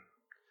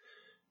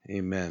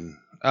Amen.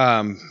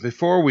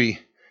 Before we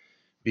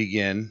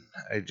begin,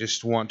 I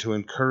just want to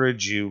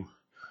encourage you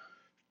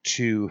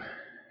to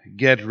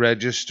get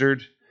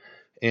registered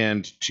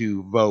and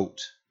to vote.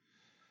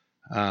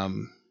 A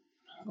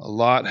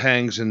lot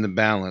hangs in the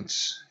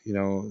balance.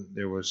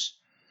 There was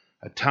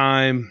a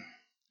time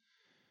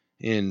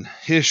in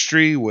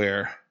history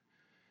where,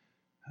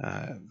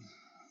 uh,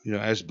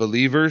 as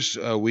believers,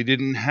 we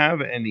didn't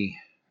have any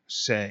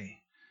say.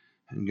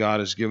 And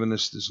God has given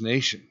us this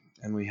nation,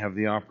 and we have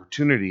the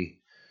opportunity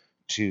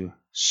to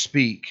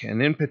speak.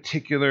 And in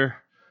particular,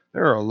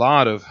 there are a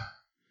lot of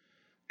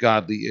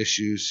godly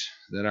issues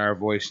that our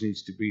voice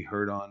needs to be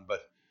heard on,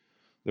 but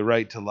the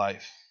right to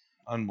life,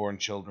 unborn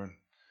children,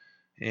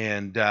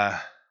 and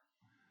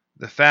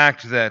the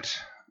fact that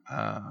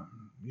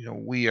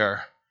we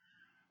are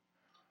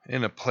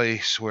in a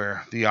place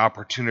where the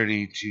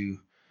opportunity to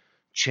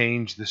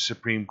change the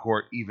Supreme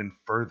Court even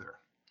further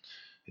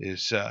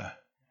is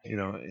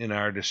in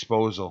our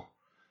disposal.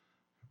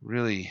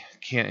 Really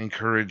can't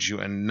encourage you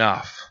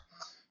enough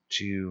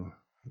to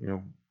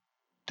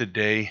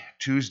today,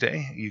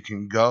 Tuesday, you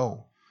can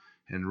go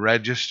and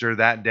register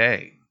that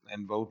day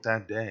and vote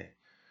that day.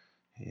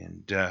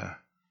 And,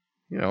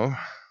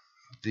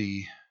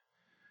 the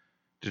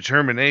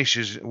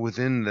determination is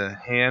within the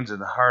hands and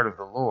the heart of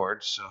the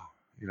Lord. So,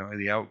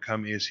 the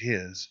outcome is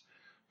His,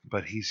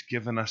 but He's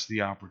given us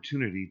the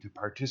opportunity to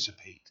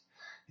participate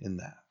in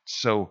that.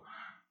 So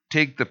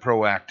take the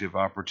proactive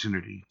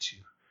opportunity to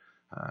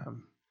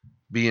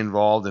be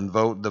involved and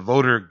vote. The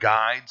voter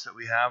guides that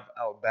we have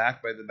out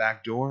back by the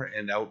back door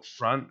and out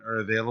front are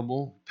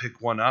available.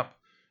 Pick one up,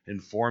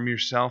 inform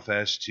yourself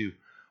as to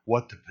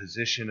what the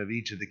position of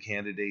each of the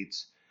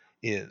candidates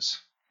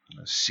is.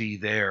 See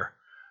there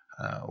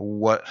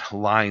what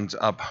lines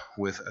up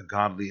with a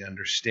godly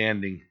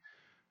understanding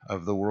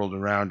of the world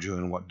around you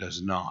and what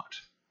does not.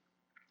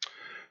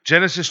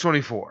 Genesis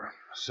 24.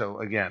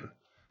 So again,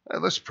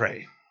 let's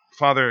pray.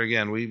 Father,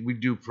 again, we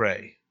do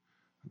pray,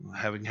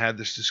 having had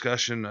this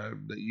discussion,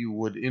 that you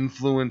would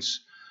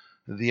influence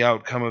the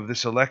outcome of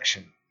this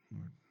election,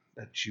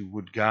 that you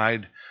would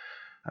guide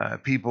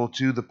people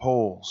to the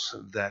polls,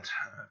 that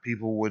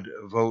people would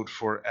vote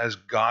for as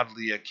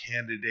godly a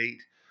candidate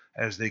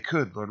as they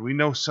could. Lord, we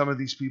know some of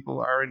these people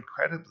are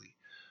incredibly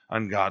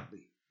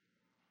ungodly,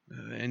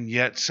 and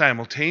yet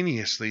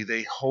simultaneously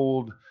they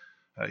hold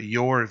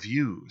your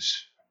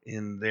views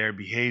in their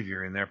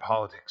behavior, in their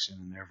politics, and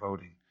in their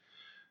voting.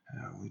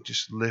 We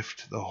just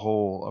lift the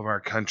whole of our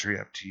country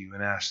up to you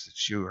and ask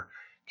that your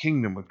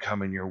kingdom would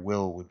come and your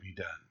will would be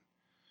done.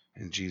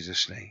 In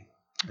Jesus' name,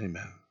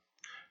 amen.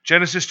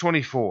 Genesis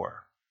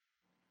 24.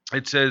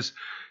 It says,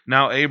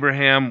 "Now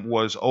Abraham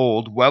was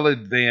old, well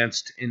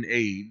advanced in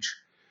age,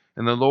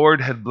 and the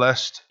Lord had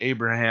blessed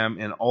Abraham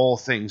in all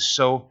things.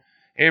 So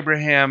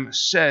Abraham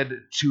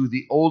said to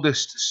the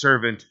oldest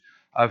servant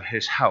of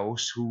his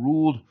house, who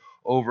ruled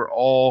over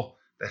all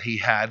that he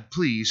had,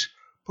 'Please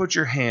put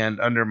your hand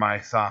under my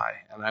thigh,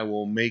 and I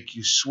will make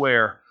you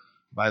swear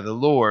by the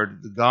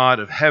Lord, the God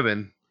of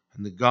heaven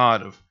and the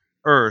God of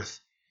earth,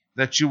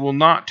 that you will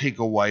not take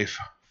a wife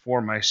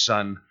for my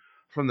son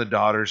from the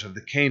daughters of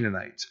the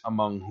Canaanites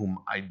among whom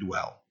I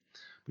dwell.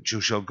 But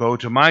you shall go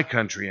to my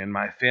country and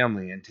my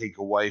family and take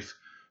a wife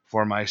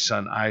for my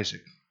son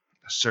Isaac.'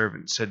 The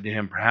servant said to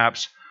him,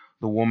 'Perhaps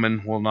the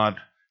woman will not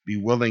be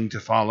willing to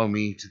follow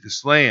me to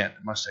this land.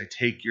 Must I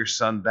take your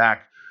son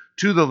back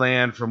to the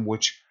land from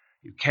which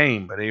you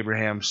came?' But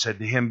Abraham said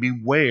to him,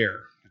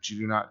 'Beware that you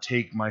do not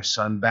take my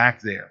son back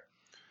there.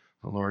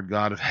 The Lord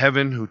God of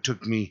heaven, who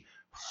took me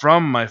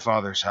from my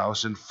father's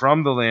house and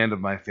from the land of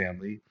my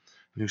family,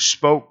 who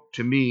spoke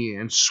to me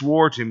and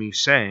swore to me,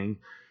 saying,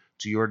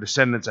 to your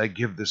descendants I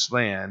give this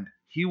land,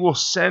 he will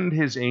send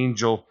his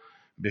angel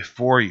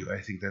before you.'"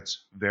 I think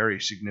that's very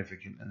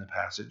significant in the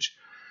passage.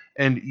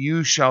 "And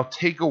you shall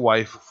take a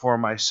wife for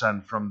my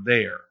son from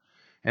there.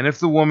 And if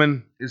the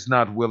woman is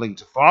not willing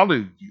to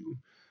follow you,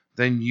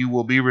 then you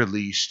will be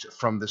released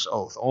from this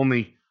oath.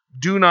 Only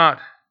do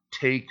not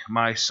take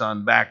my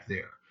son back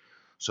there."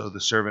 So the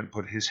servant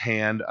put his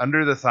hand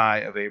under the thigh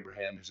of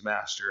Abraham, his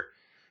master,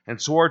 and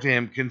swore to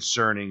him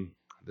concerning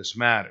this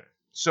matter.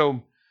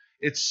 So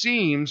it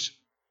seems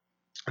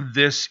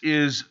this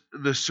is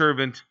the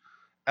servant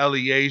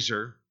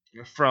Eliezer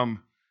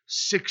from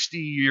 60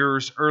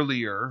 years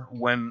earlier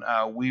when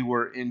we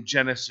were in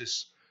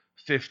Genesis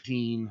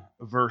 15,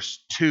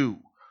 verse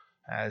 2,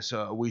 as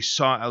we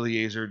saw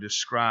Eliezer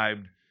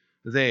described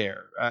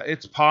there.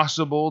 It's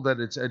possible that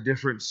it's a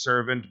different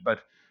servant,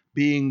 but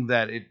being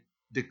that it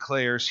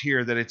declares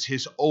here that it's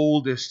his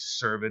oldest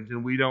servant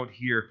and we don't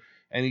hear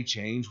any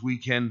change, we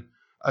can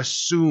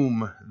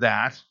assume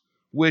that,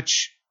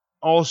 which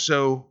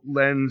also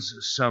lends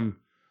some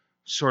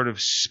sort of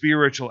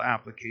spiritual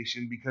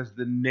application because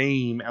the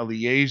name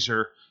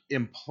Eliezer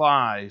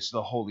implies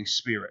the Holy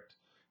Spirit.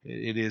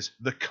 It is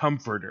the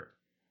Comforter,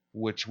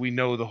 which we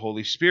know the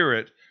Holy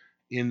Spirit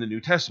in the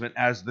New Testament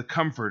as the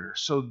Comforter.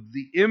 So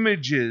the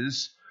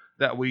images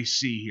that we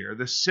see here,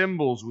 the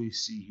symbols we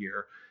see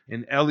here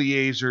in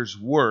Eliezer's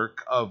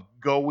work of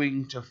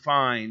going to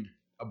find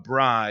a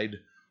bride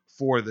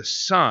for the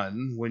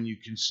Son when you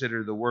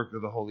consider the work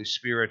of the Holy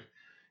Spirit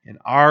in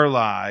our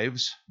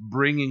lives,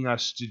 bringing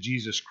us to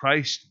Jesus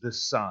Christ, the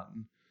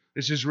Son.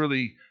 This is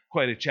really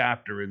quite a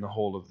chapter in the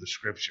whole of the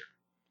Scripture.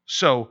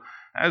 So,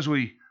 as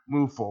we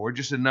move forward,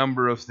 just a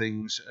number of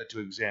things to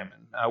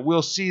examine.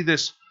 We'll see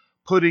this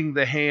putting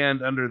the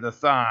hand under the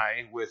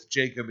thigh with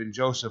Jacob and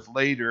Joseph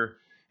later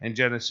in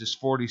Genesis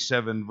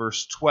 47,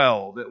 verse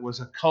 12. It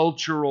was a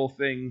cultural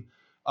thing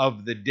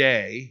of the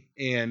day,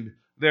 and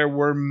there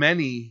were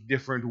many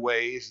different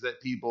ways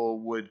that people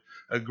would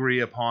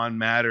agree upon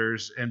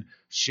matters and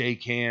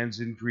shake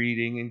hands in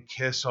greeting and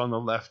kiss on the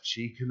left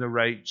cheek and the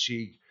right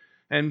cheek.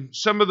 And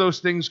some of those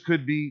things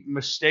could be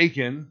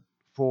mistaken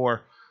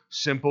for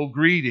simple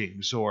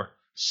greetings or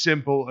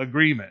simple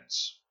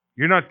agreements.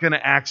 You're not going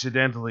to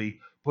accidentally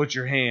put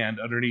your hand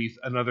underneath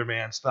another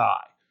man's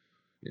thigh.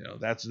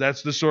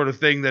 That's the sort of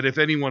thing that if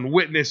anyone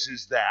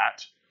witnesses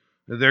that,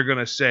 they're going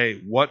to say,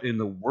 "What in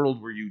the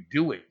world were you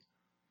doing?"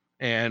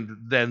 And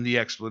then the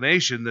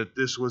explanation that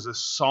this was a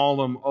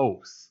solemn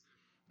oath,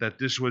 that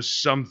this was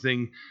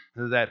something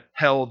that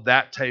held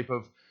that type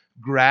of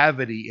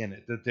gravity in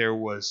it, that there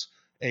was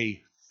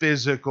a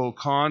physical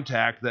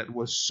contact that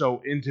was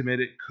so intimate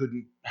it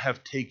couldn't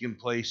have taken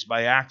place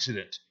by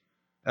accident.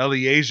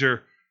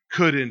 Eliezer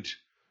couldn't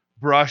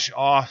brush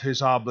off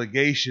his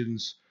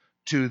obligations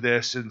to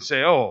this and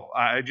say, "Oh,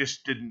 I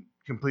just didn't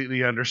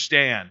completely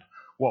understand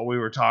what we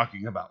were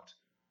talking about."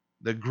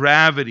 The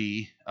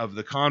gravity of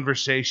the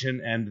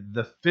conversation and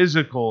the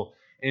physical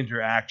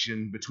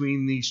interaction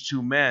between these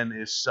two men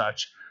is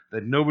such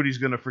that nobody's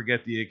going to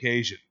forget the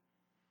occasion.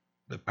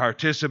 The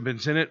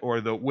participants in it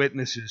or the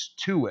witnesses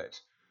to it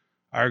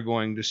are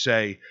going to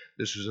say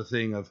this was a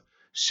thing of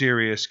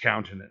serious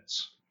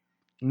countenance.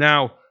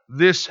 Now,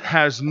 this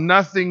has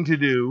nothing to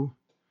do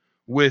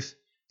with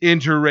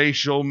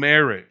interracial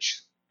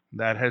marriage.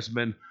 That has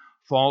been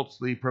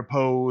falsely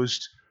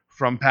proposed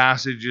from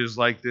passages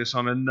like this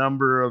on a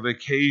number of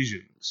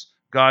occasions.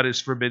 God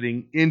is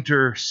forbidding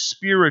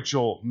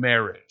interspiritual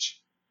marriage.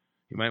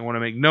 You might want to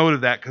make note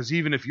of that, because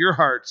even if your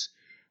heart's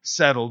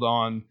settled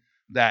on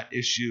that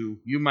issue,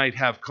 you might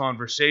have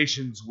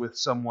conversations with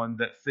someone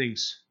that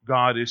thinks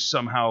God is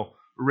somehow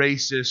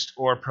racist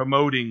or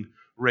promoting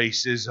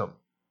racism.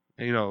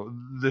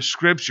 The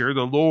Scripture,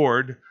 the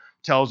Lord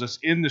tells us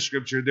in the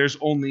Scripture, there's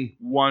only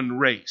one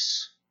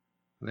race,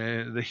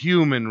 the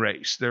human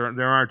race. There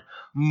aren't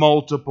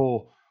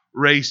multiple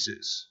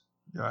races.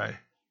 I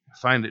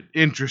find it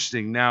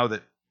interesting now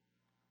that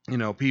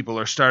people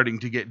are starting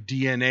to get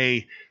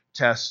DNA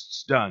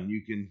tests done.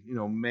 You can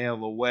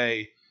mail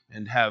away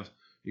and have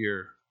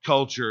your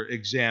culture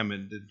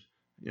examined.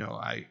 And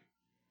I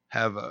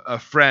have a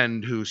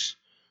friend who's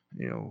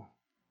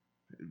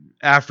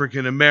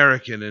African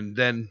American, and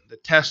then the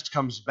test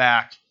comes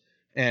back,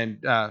 and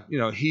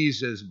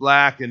he's as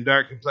black and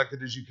dark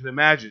complected as you can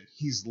imagine.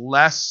 He's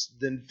less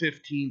than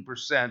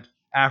 15%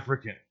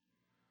 African.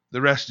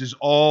 The rest is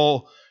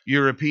all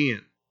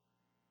European.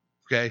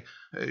 Okay,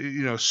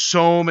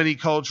 so many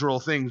cultural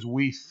things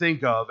we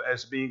think of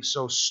as being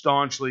so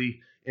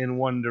staunchly in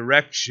one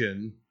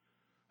direction.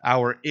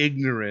 Our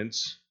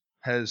ignorance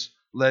has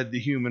led the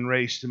human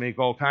race to make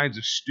all kinds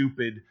of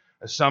stupid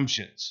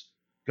assumptions.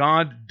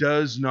 God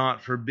does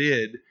not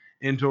forbid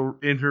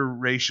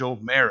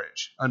interracial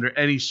marriage under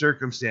any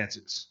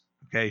circumstances.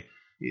 Okay,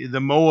 the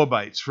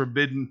Moabites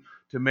forbidden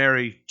to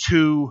marry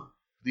to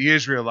the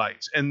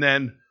Israelites, and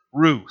then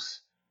Ruth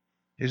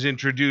is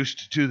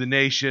introduced to the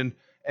nation,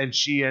 and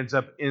she ends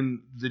up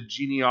in the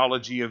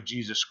genealogy of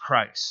Jesus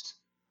Christ.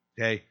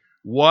 Okay,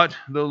 what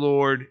the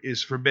Lord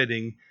is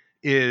forbidding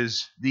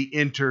is the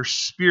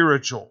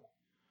interspiritual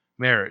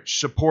marriage.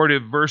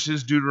 Supportive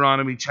verses,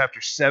 Deuteronomy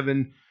chapter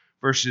 7,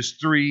 verses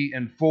 3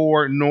 and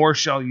 4. Nor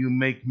shall you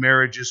make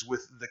marriages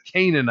with the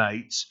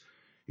Canaanites.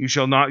 You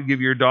shall not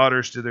give your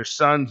daughters to their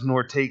sons,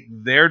 nor take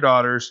their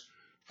daughters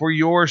for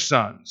your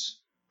sons,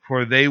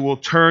 for they will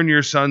turn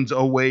your sons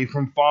away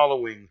from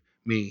following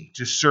me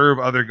to serve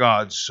other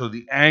gods. So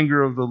the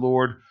anger of the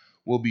Lord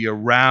will be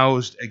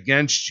aroused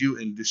against you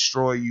and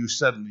destroy you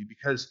suddenly,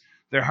 because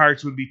their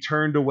hearts would be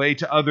turned away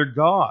to other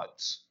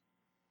gods.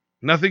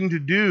 Nothing to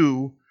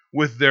do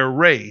with their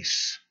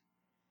race.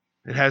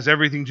 It has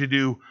everything to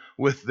do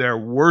with their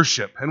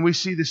worship. And we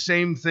see the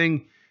same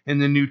thing in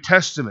the New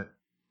Testament.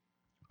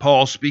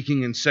 Paul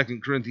speaking in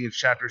 2 Corinthians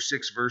chapter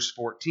 6, verse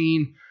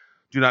 14,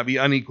 "Do not be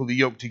unequally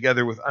yoked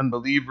together with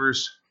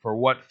unbelievers, for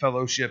what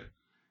fellowship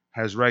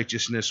has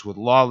righteousness with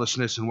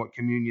lawlessness, and what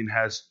communion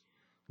has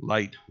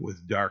light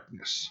with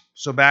darkness?"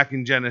 So back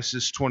in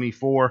Genesis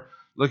 24,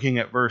 looking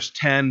at verse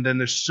 10, "Then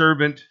the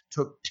servant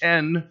took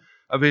 10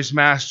 of his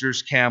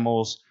master's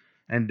camels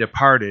and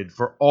departed,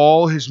 for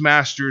all his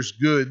master's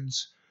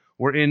goods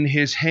were in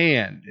his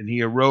hand. And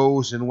he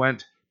arose and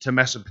went to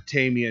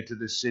Mesopotamia, to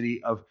the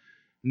city of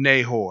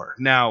Nahor."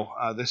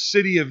 Now, the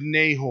city of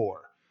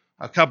Nahor,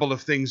 a couple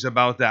of things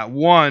about that.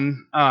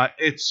 One,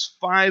 it's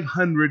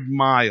 500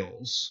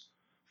 miles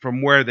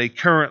from where they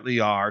currently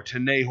are to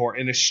Nahor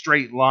in a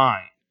straight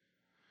line.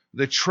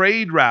 The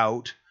trade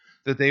route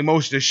that they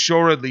most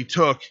assuredly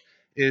took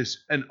is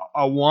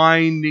a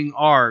winding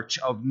arch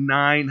of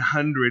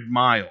 900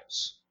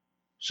 miles.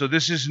 So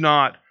this is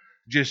not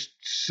just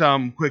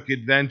some quick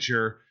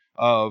adventure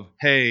of,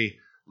 hey,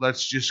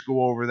 let's just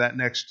go over that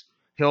next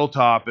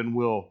hilltop and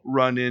we'll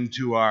run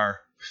into our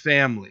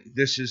family.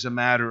 This is a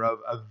matter of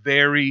a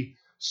very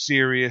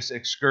serious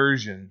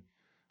excursion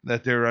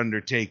that they're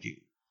undertaking.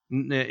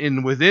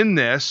 And within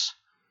this,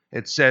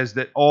 it says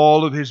that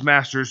all of his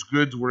master's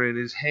goods were in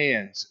his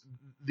hands.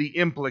 The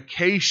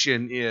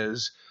implication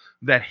is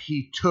that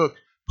he took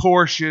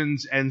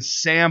portions and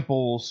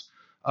samples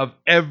of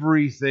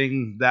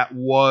everything that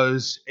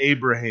was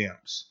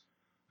Abraham's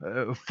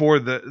for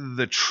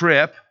the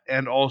trip,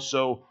 and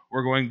also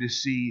we're going to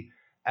see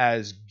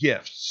as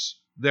gifts.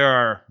 There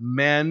are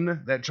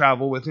men that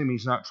travel with him.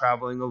 He's not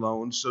traveling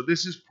alone. So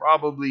this is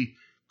probably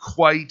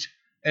quite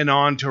an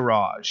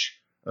entourage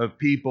of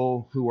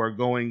people who are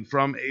going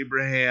from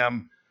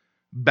Abraham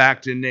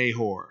back to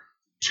Nahor.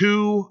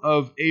 Two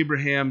of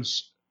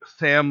Abraham's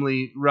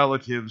family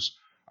relatives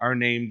are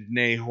named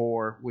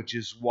Nahor, which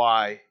is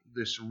why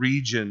this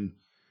region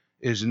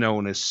is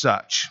known as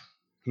such.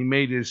 He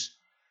made his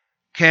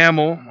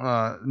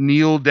camel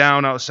kneel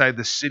down outside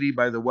the city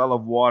by the well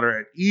of water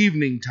at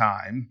evening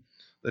time,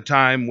 the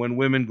time when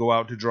women go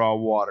out to draw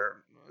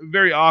water.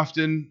 Very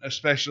often,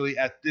 especially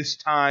at this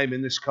time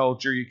in this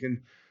culture, you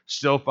can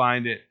still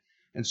find it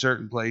in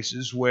certain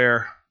places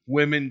where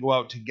women go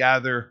out to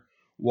gather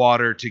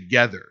water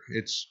together.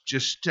 It's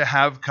just to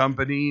have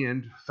company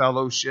and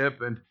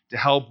fellowship and to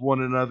help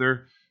one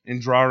another in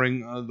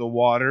drawing the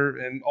water,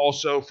 and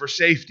also for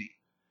safety.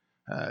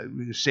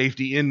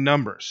 Safety in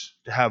numbers,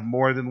 to have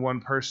more than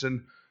one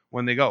person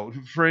when they go.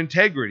 For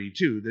integrity,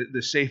 too,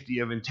 the safety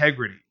of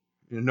integrity.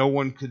 No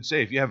one could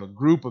say, if you have a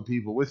group of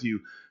people with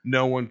you,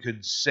 no one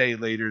could say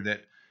later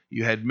that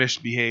you had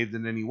misbehaved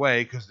in any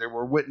way because there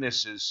were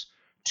witnesses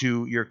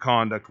to your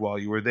conduct while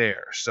you were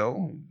there.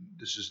 So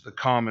this is the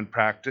common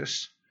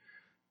practice.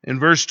 In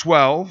verse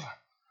 12,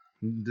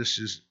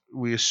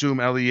 we assume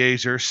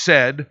Eliezer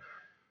said,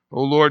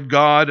 O Lord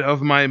God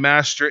of my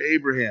master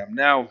Abraham.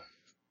 Now,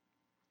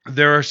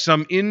 there are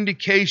some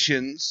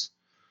indications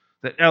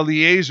that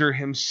Eliezer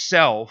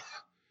himself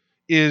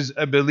is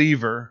a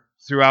believer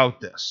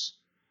throughout this.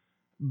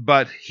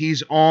 But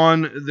he's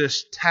on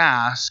this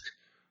task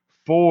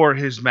for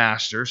his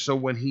master. So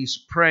when he's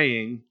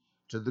praying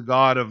to the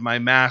God of my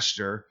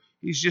master,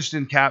 he's just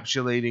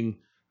encapsulating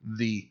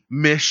the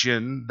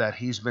mission that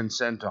he's been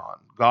sent on.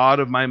 God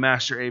of my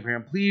master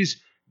Abraham,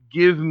 please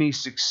give me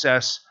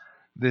success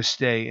this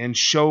day and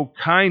show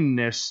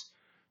kindness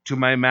to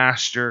my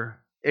master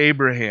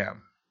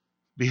Abraham.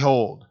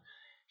 Behold,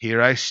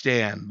 here I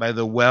stand by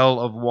the well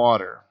of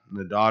water, and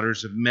the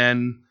daughters of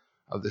men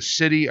of the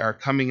city are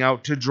coming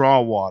out to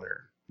draw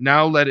water.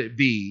 Now let it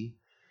be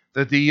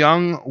that the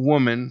young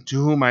woman to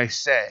whom I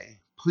say,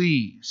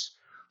 please,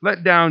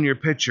 let down your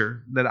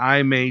pitcher that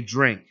I may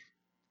drink.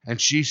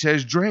 And she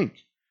says, drink,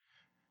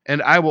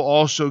 and I will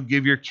also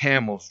give your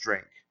camels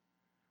drink.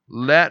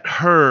 Let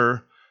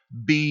her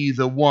be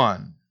the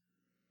one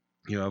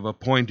you have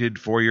appointed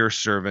for your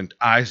servant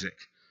Isaac.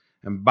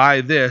 And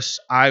by this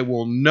I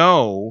will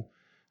know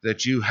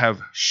that you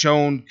have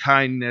shown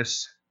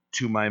kindness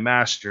to my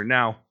master.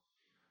 Now,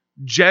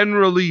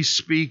 generally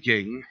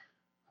speaking,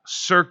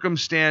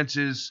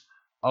 circumstances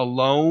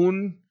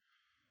alone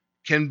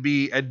can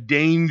be a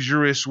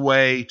dangerous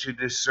way to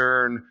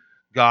discern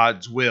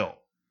God's will.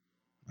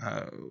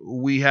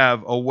 We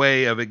have a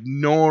way of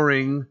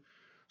ignoring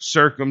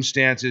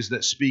circumstances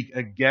that speak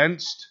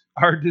against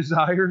our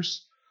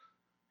desires.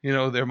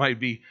 There might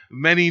be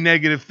many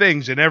negative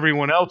things, and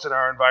everyone else in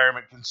our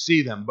environment can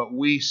see them, but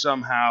we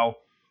somehow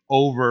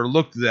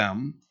overlook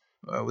them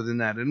within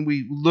that. And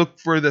we look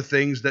for the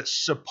things that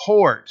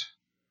support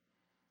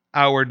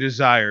our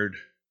desired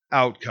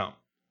outcome.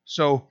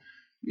 So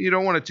you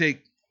don't want to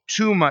take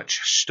too much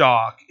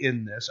stock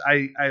in this.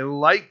 I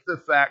like the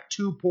fact,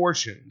 two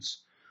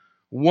portions.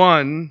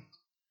 One,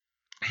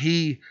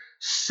 he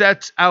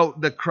sets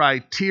out the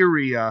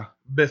criteria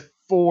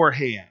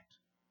beforehand.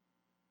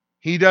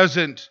 He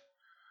doesn't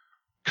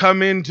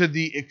come into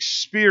the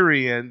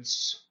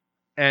experience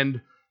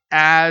and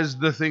as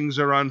the things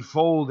are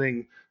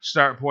unfolding,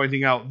 start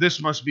pointing out,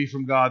 this must be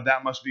from God,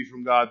 that must be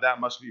from God, that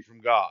must be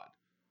from God.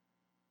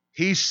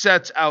 He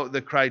sets out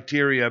the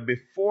criteria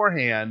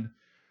beforehand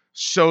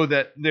so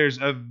that there's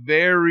a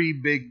very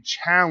big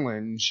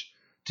challenge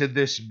to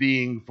this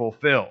being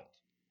fulfilled.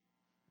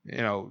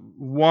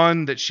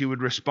 One, that she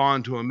would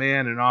respond to a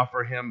man and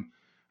offer him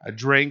a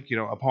drink,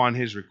 upon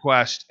his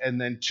request. And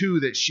then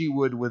two, that she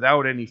would,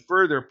 without any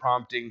further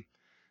prompting,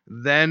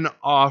 then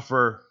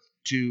offer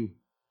to,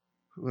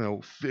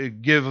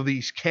 give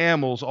these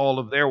camels all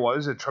of their water.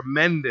 This is a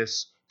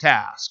tremendous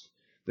task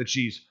that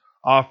she's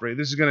offering.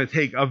 This is going to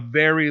take a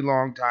very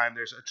long time.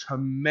 There's a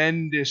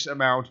tremendous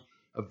amount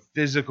of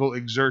physical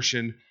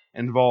exertion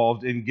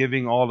involved in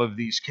giving all of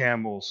these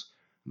camels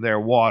their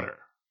water.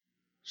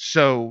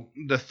 So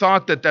the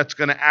thought that that's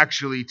going to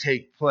actually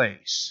take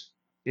place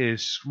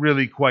is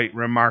really quite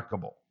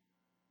remarkable.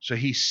 So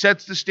he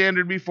sets the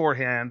standard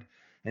beforehand,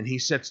 and he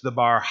sets the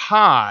bar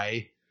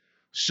high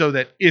so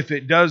that if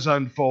it does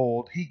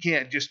unfold, he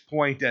can't just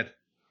point at,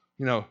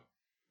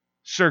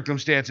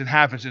 circumstance and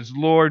happens. It's,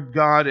 Lord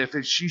God, if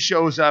she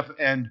shows up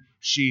and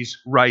she's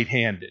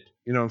right-handed.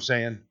 You know what I'm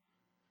saying?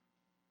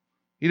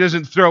 He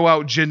doesn't throw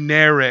out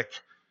generic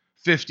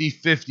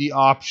 50-50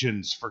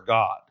 options for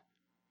God.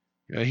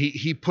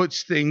 He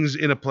puts things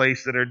in a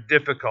place that are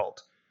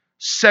difficult.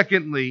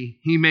 Secondly,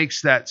 he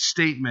makes that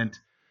statement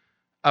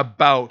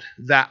about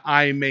that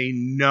I may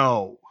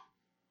know.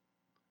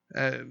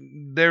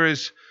 There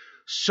is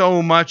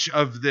so much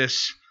of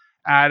this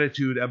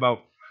attitude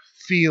about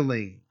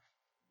feeling.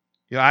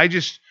 I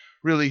just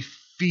really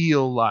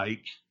feel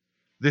like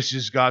this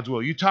is God's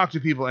will. You talk to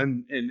people,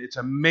 and it's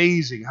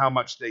amazing how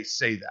much they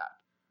say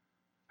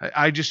that.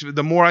 I just,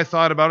 the more I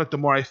thought about it, the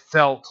more I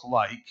felt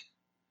like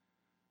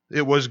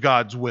it was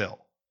God's will.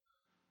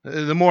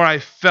 The more I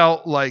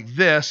felt like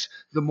this,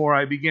 the more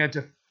I began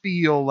to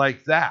feel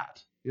like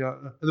that.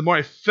 The more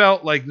I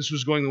felt like this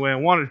was going the way I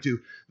wanted to,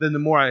 then the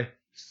more I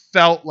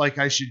felt like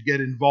I should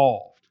get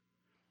involved.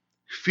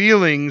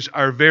 Feelings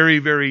are very,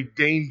 very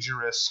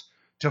dangerous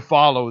to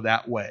follow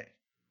that way.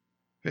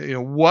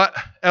 What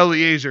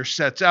Eliezer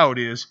sets out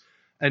is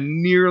a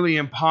nearly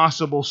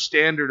impossible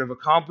standard of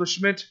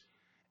accomplishment,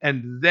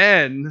 and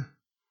then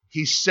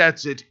he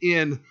sets it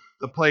in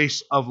the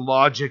place of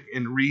logic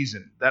and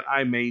reason, that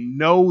I may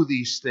know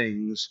these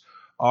things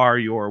are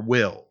your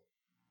will.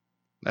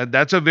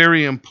 That's a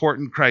very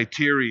important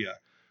criteria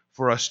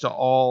for us to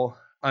all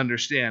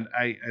understand.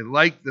 I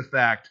like the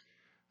fact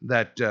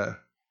that,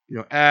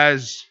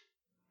 as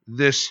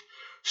this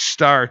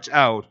starts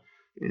out,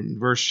 in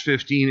verse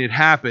 15, it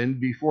happened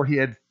before he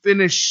had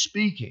finished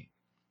speaking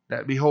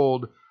that,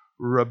 behold,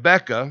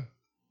 Rebekah,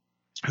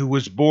 who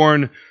was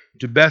born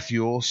to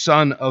Bethuel,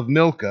 son of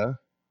Milcah,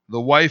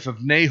 the wife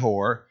of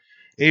Nahor,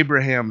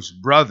 Abraham's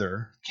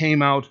brother,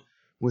 came out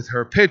with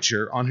her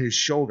pitcher on his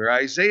shoulder.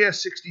 Isaiah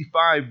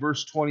 65,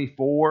 verse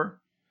 24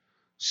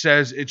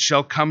 says, it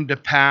shall come to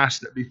pass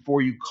that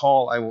before you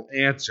call, I will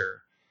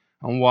answer,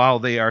 and while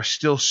they are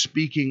still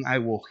speaking, I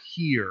will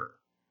hear.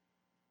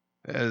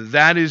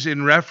 That is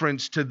in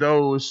reference to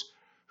those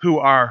who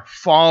are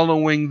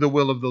following the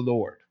will of the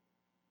Lord.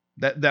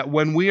 That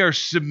when we are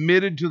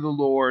submitted to the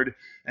Lord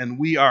and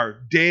we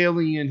are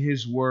daily in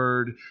His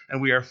Word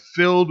and we are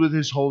filled with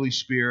His Holy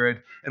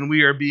Spirit and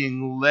we are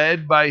being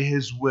led by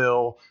His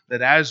will,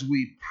 that as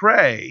we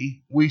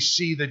pray, we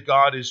see that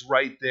God is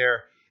right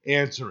there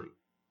answering.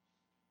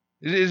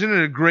 Isn't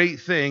it a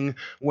great thing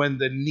when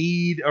the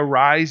need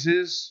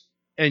arises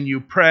and you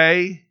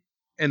pray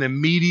and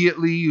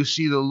immediately you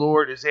see the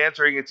Lord is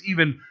answering? It's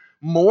even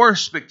more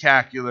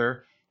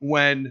spectacular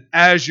when,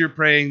 as you're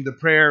praying, the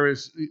prayer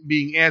is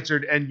being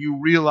answered and you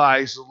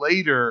realize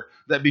later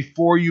that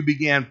before you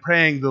began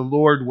praying, the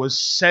Lord was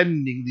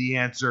sending the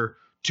answer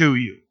to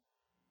you.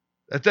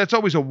 That's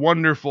always a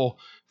wonderful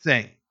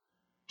thing,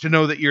 to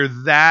know that you're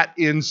that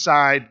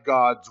inside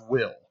God's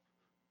will,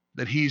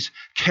 that He's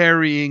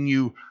carrying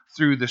you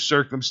through the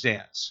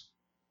circumstance.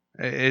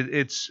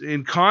 It's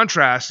in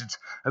contrast, it's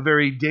a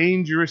very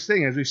dangerous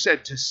thing, as we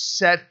said, to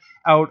set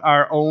out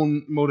our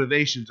own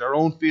motivations, our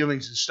own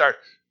feelings, and start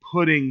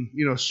putting,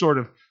 sort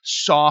of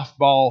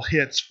softball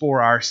hits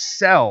for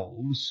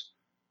ourselves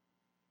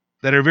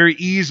that are very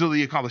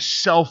easily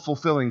accomplished,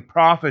 self-fulfilling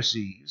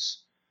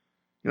prophecies,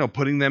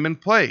 putting them in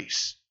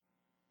place.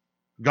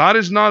 God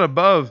is not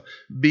above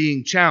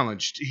being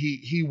challenged.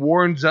 He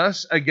warns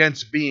us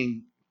against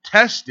being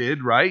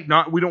tested, right?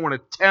 We don't want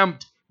to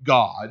tempt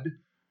God,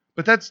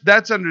 but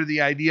that's under the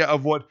idea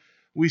of what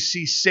we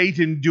see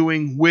Satan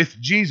doing with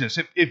Jesus.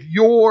 If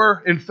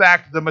you're in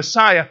fact the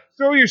Messiah,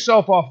 throw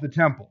yourself off the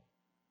temple.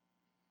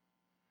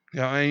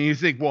 And you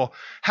think, well,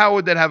 how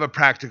would that have a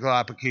practical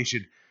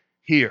application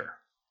here?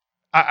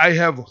 I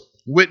have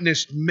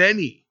witnessed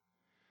many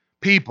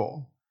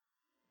people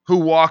who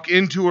walk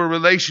into a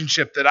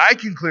relationship that I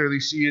can clearly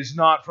see is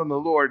not from the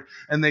Lord,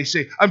 and they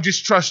say, I'm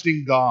just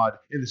trusting God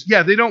in this.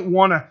 Yeah, they don't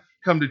want to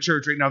come to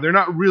church right now. They're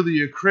not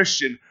really a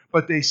Christian,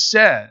 but they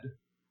said,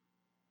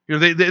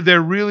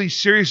 they're really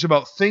serious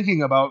about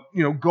thinking about,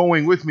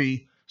 going with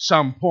me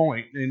some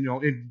point,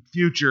 in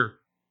future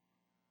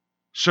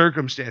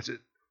circumstances.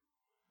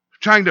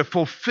 Trying to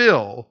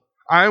fulfill,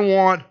 I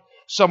want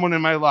someone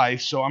in my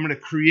life, so I'm going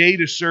to create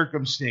a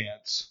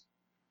circumstance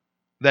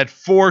that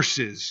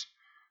forces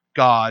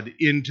God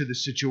into the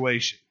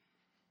situation.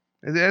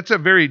 And that's a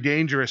very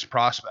dangerous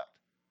prospect.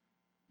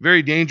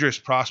 Very dangerous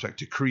prospect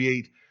to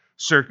create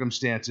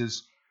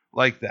circumstances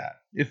like that.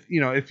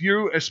 If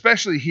you,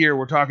 especially here,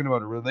 we're talking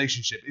about a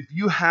relationship. If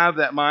you have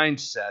that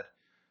mindset,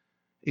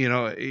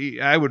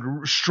 I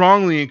would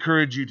strongly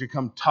encourage you to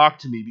come talk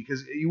to me,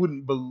 because you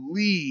wouldn't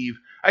believe,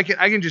 I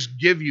can just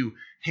give you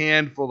a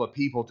handful of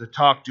people to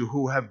talk to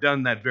who have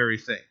done that very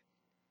thing.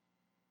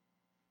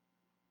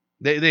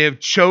 They have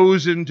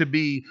chosen to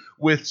be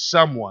with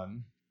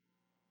someone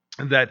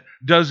that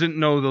doesn't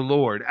know the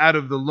Lord. Out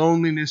of the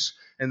loneliness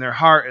in their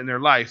heart and their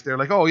life, they're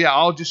like, oh yeah,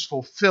 I'll just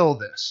fulfill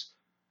this.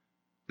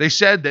 They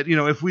said that,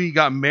 if we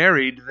got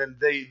married, then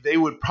they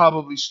would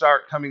probably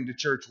start coming to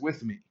church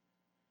with me.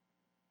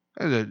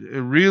 It was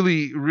a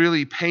really,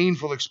 really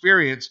painful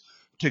experience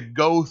to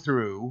go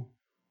through,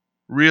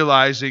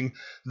 realizing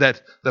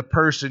that the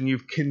person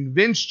you've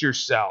convinced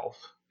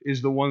yourself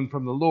is the one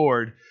from the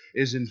Lord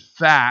is in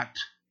fact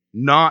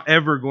not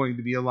ever going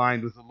to be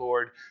aligned with the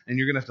Lord, and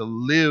you're going to have to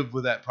live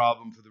with that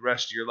problem for the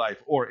rest of your life,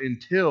 or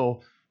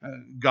until,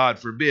 God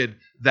forbid,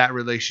 that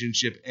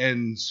relationship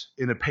ends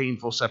in a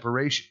painful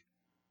separation.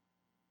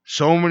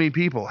 So many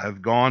people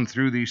have gone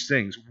through these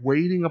things,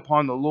 waiting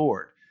upon the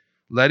Lord,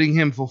 letting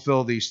Him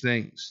fulfill these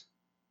things.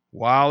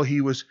 While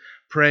he was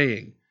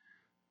praying,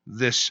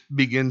 this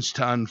begins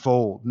to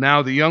unfold.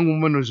 Now the young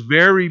woman was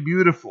very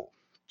beautiful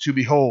to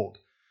behold,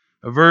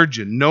 a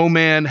virgin. No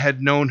man had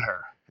known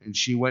her. And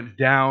she went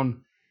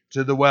down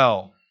to the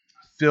well,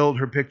 filled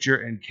her pitcher,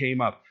 and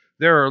came up.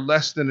 There are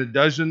less than a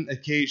dozen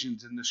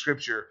occasions in the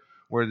Scripture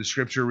where the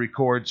Scripture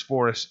records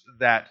for us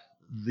that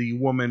the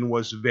woman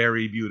was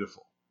very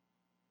beautiful.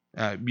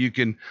 You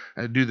can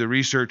do the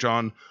research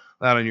on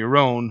that on your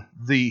own.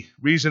 The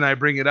reason I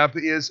bring it up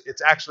is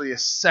it's actually a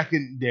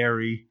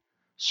secondary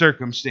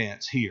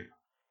circumstance here.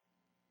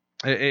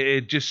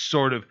 It just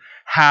sort of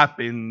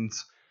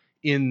happens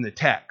in the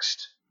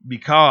text,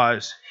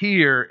 because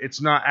here it's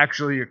not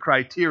actually a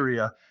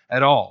criteria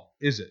at all,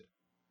 is it?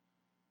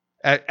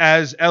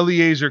 As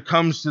Eliezer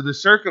comes to the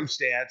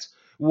circumstance,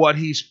 what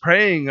he's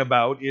praying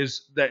about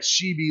is that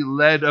she be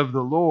led of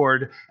the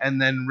Lord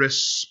and then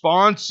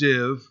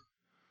responsive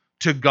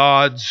to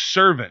God's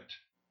servant.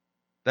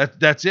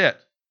 That's it.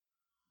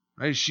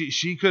 Right?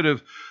 She could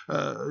have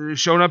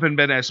shown up and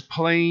been as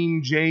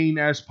plain Jane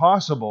as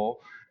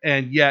possible,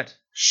 and yet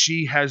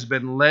she has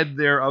been led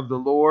there of the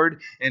Lord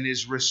and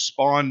is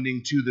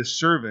responding to the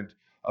servant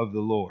of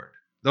the Lord.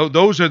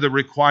 Those are the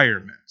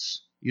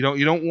requirements. You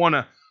don't want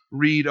to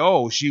read,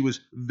 oh, she was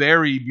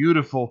very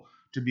beautiful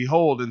to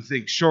behold, and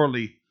think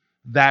surely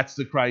that's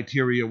the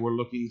criteria we're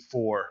looking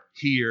for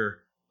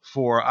here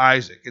for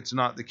Isaac. It's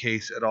not the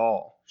case at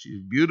all.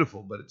 She's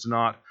beautiful, but it's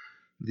not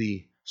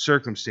the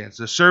circumstance.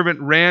 The servant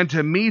ran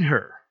to meet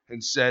her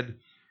and said,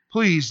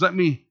 "Please let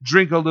me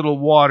drink a little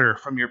water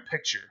from your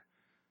pitcher."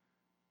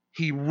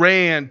 He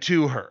ran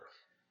to her.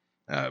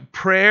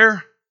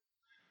 Prayer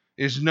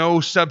is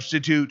no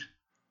substitute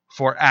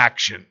for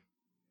action.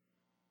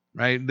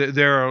 Right?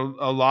 There are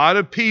a lot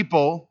of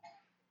people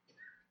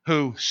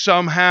who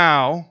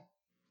somehow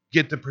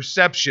get the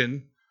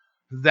perception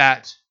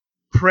that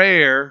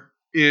prayer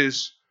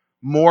is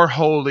more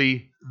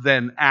holy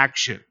than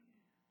action.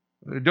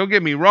 Don't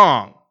get me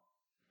wrong.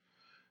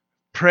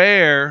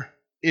 Prayer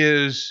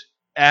is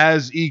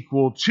as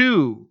equal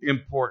to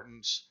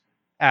importance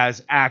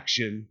as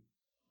action,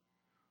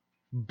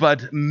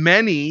 but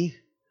many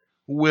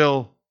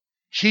will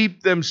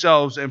keep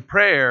themselves in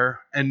prayer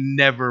and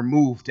never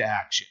move to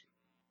action.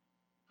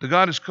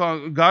 God has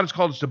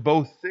called us to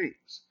both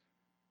things,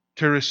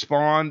 to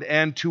respond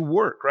and to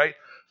work, right?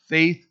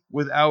 Faith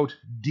without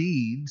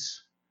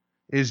deeds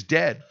is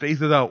dead.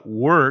 Faith without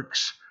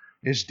works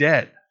is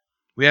dead.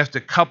 We have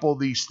to couple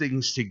these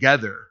things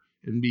together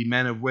and be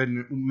men and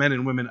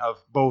women of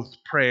both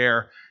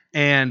prayer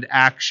and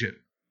action,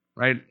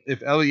 right?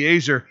 If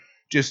Eliezer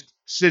just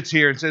sits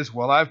here and says,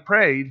 "Well, I've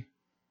prayed,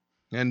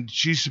 and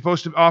she's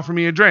supposed to offer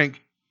me a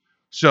drink,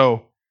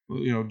 so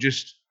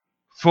just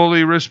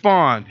fully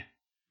respond,"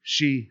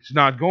 she's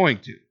not going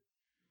to.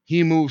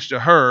 He moves to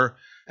her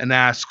and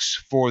asks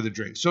for the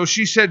drink. So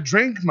she said,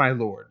 "Drink, my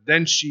lord."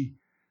 Then she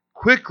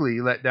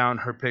quickly let down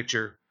her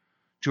pitcher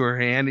to her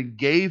hand and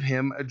gave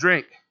him a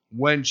drink.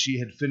 When she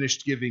had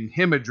finished giving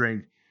him a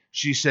drink,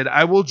 she said,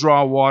 "I will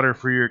draw water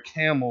for your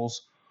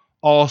camels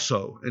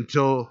also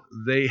until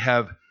they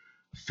have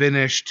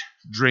finished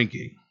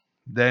drinking."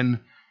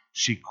 Then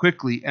she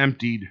quickly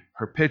emptied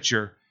her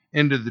pitcher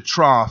into the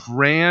trough,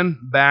 ran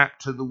back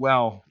to the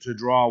well to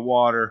draw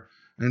water,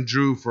 and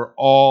drew for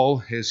all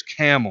his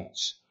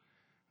camels.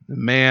 The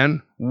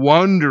man,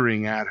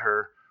 wondering at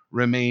her,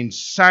 remained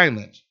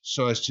silent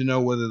so as to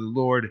know whether the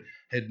Lord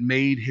had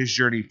made his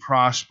journey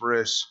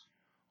prosperous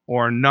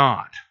or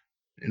not.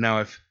 And now,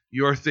 if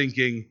you're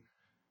thinking,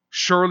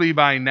 surely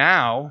by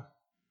now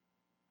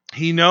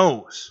he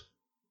knows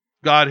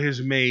God has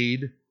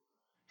made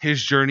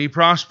his journey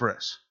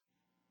prosperous.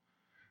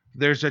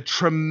 There's a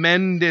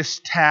tremendous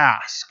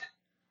task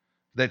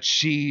that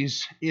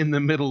she's in the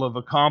middle of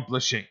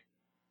accomplishing,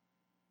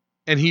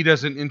 and he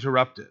doesn't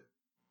interrupt it.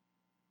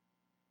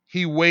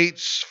 He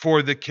waits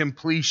for the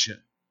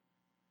completion.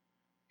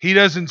 He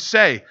doesn't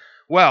say,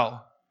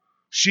 "Well,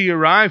 she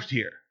arrived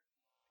here,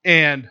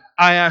 and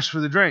I asked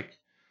for the drink,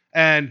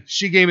 and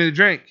she gave me the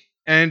drink,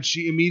 and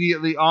she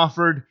immediately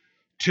offered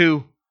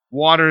to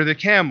water the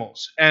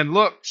camels. And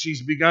look,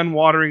 she's begun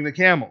watering the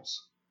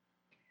camels."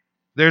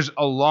 There's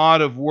a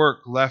lot of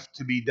work left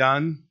to be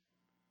done,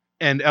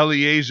 and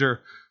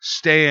Eliezer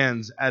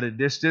stands at a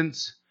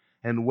distance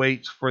and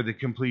waits for the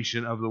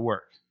completion of the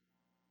work.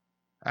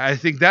 I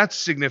think that's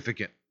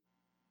significant.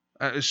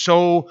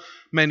 So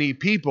many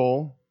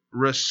people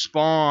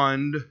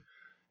respond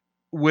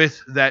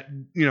with that,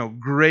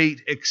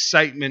 great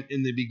excitement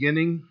in the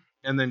beginning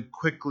and then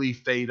quickly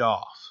fade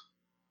off.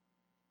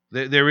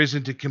 There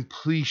isn't a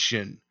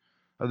completion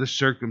of the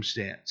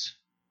circumstance.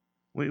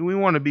 We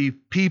want to be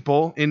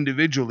people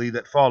individually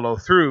that follow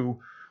through.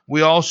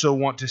 We also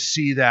want to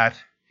see that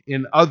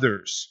in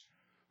others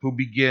who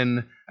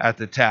begin at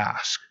the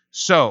task.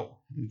 So,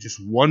 just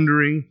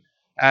wondering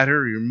at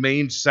her, he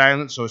remained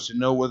silent so as to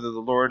know whether the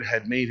Lord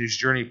had made his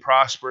journey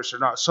prosperous or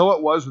not. So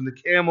it was when the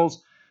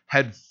camels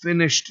had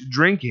finished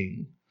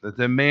drinking that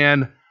the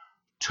man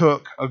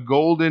took a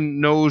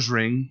golden nose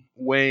ring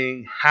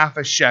weighing half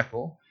a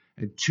shekel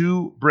and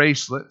 2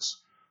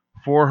 bracelets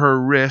for her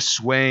wrists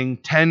weighing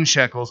 10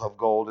 shekels of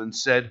gold, and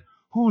said,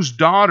 "Whose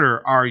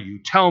daughter are you?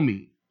 Tell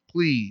me,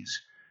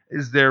 please.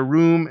 Is there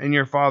room in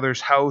your father's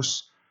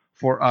house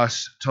for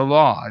us to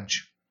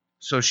lodge?"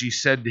 So she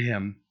said to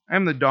him, "I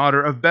am the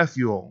daughter of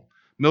Bethuel,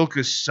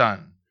 Milcah's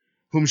son,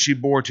 whom she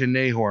bore to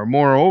Nahor.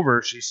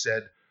 Moreover," she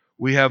said,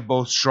 "we have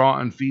both straw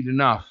and feed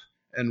enough,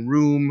 and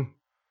room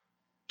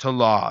to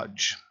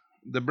lodge."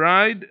 The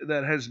bride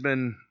that has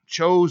been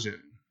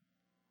chosen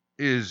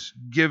is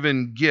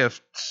given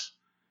gifts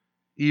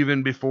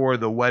even before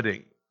the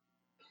wedding.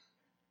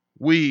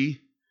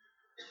 We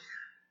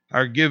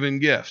are given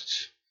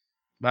gifts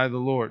by the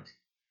Lord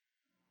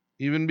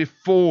even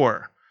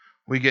before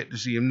we get to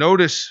see him.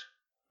 Notice,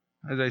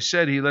 as I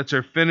said, he lets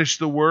her finish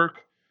the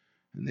work,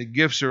 and the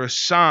gifts are a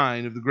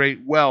sign of the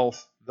great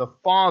wealth the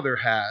Father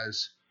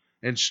has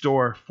in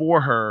store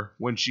for her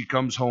when she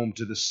comes home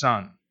to the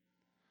Son.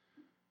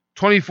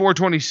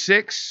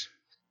 24:26,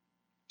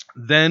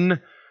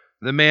 then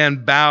the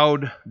man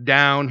bowed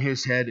down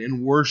his head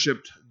and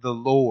worshipped the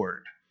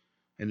Lord,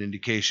 an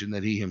indication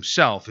that he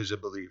himself is a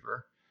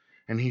believer.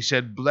 And he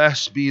said,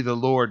 "Blessed be the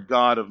Lord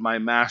God of my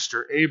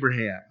master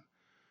Abraham,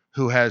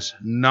 who has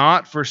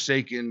not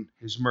forsaken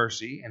his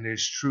mercy and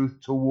his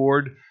truth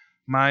toward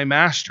my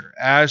master.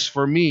 As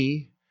for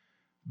me,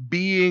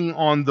 being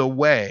on the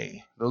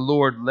way, the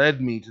Lord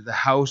led me to the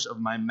house of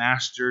my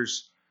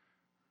master's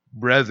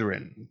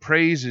brethren."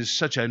 Praise is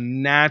such a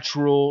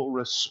natural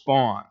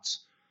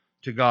response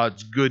to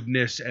God's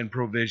goodness and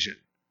provision.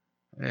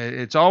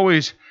 It's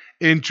always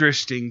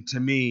interesting to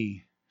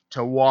me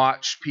to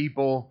watch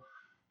people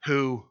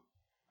who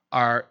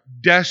are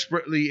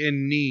desperately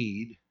in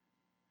need,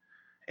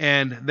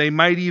 and they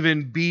might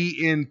even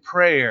be in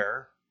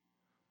prayer,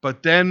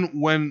 but then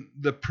when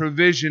the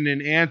provision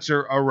and answer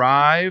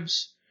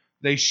arrives,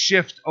 they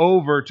shift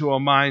over to a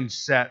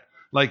mindset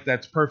like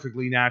that's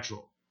perfectly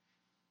natural.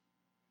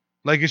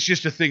 Like it's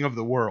just a thing of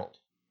the world.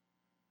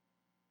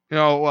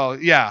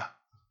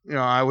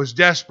 I was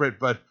desperate,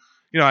 but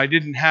I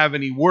didn't have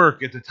any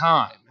work at the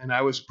time, and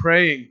I was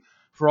praying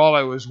for all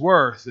I was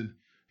worth, and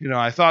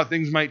I thought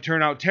things might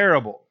turn out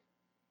terrible,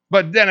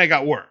 but then I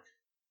got work,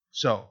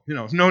 so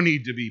no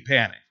need to be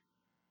panicked.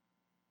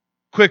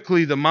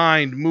 Quickly, the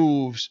mind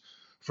moves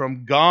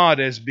from God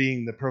as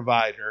being the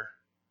provider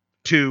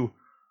to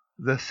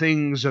the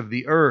things of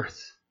the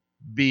earth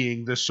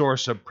being the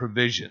source of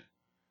provision.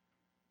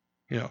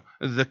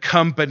 The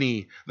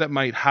company that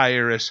might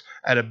hire us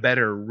at a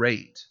better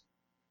rate,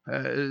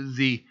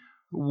 the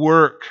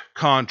work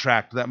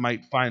contract that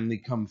might finally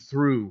come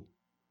through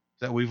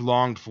that we've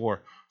longed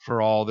for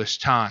all this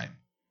time.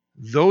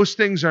 Those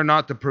things are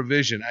not the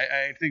provision.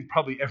 I think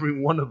probably every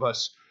one of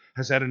us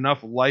has had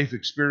enough life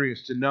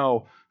experience to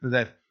know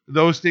that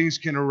those things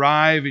can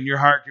arrive and your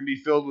heart can be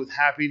filled with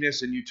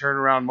happiness, and you turn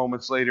around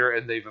moments later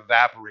and they've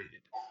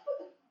evaporated.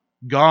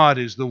 God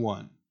is the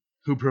one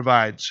who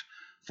provides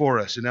for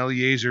us, and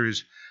Eliezer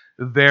is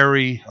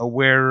very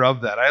aware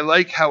of that. I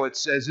like how it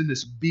says in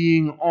this,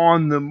 being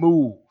on the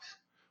move,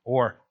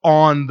 or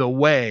on the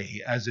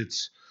way, as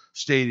it's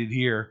stated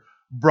here,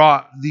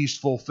 brought these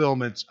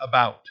fulfillments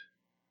about.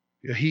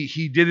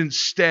 He didn't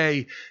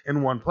stay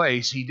in one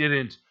place. He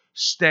didn't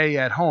stay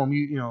at home.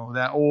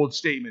 That old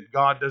statement,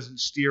 God doesn't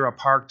steer a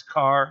parked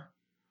car.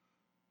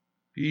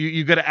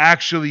 You got to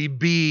actually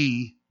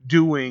be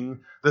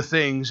doing the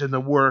things and the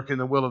work and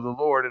the will of the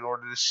Lord in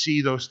order to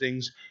see those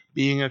things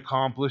being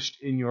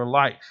accomplished in your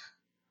life.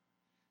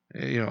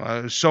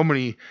 So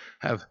many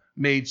have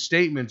made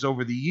statements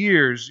over the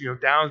years,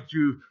 down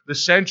through the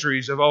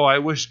centuries of, I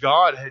wish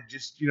God had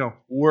just,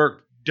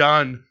 worked,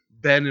 done,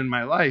 been in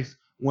my life,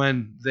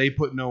 when they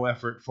put no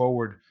effort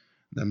forward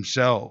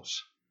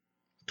themselves.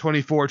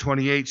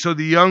 24:28, so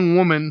the young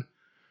woman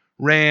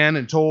ran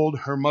and told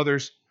her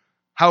mother's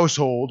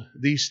household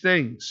these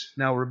things.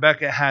 Now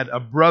Rebekah had a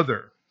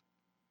brother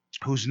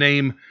whose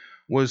name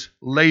was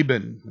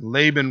Laban.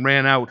 Laban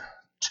ran out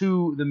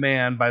to the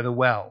man by the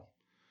well.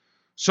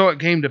 So it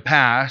came to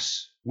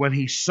pass, when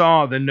he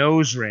saw the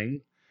nose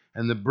ring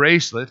and the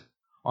bracelet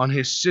on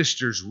his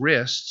sister's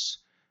wrists,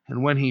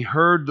 and when he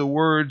heard the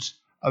words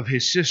of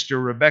his sister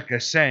Rebekah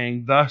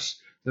saying,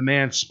 "Thus the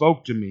man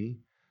spoke to me,"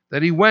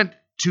 that he went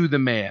to the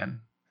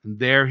man, and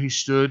there he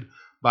stood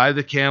by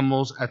the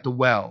camels at the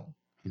well.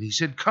 And he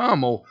said,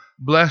 "Come, O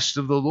blessed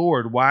of the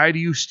Lord, why do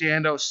you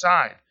stand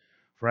outside?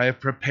 For I have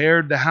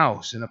prepared the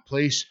house and a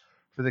place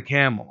for the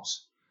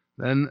camels."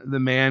 Then the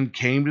man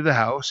came to the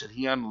house, and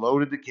he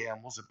unloaded the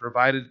camels and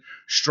provided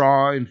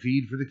straw and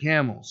feed for the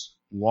camels,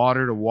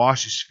 water to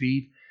wash his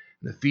feet,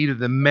 and the feet of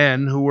the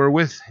men who were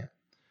with him.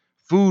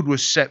 Food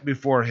was set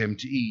before him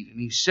to eat, and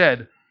he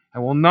said, I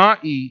will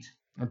not eat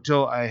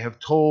until I have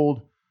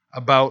told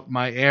about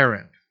my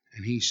errand.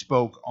 And he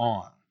spoke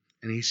on.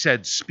 And he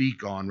said,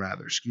 speak on,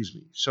 rather, excuse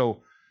me.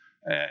 So,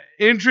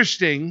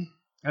 interesting,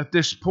 at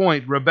this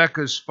point,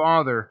 Rebekah's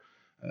father,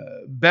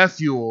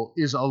 Bethuel,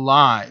 is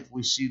alive.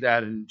 We see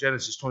that in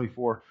Genesis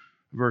 24,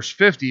 verse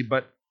 50.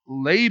 But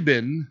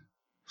Laban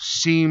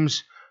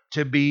seems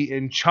to be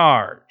in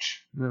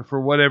charge.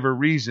 For whatever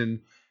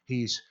reason,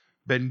 he's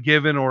been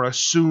given or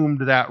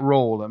assumed that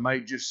role. It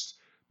might just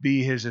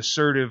be his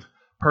assertive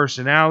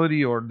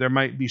personality, or there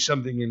might be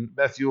something in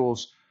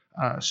Bethuel's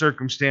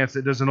circumstance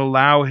that doesn't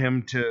allow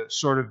him to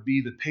sort of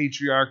be the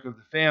patriarch of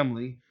the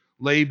family.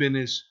 Laban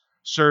is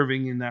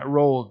serving in that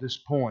role at this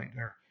point,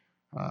 or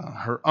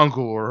her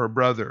uncle or her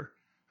brother.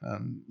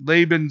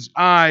 Laban's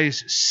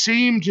eyes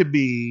seem to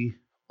be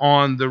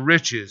on the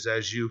riches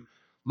as you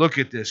look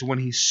at this. When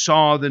he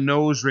saw the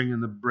nose ring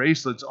and the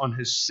bracelets on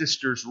his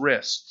sister's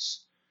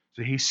wrists,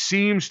 so he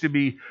seems to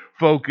be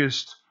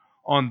focused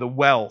on the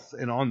wealth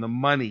and on the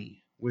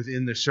money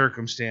within the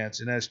circumstance.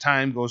 And as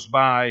time goes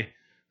by,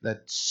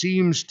 that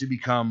seems to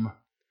become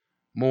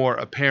more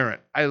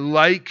apparent. I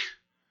like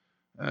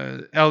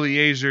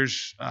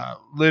Eliezer's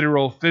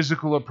literal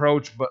physical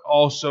approach, but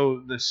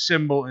also the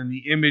symbol and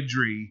the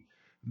imagery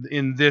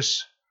in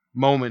this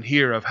moment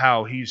here of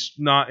how he's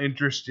not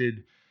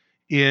interested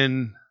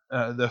in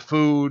the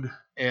food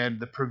and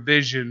the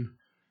provision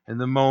and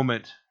the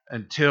moment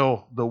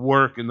until the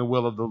work and the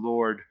will of the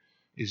Lord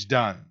is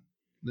done.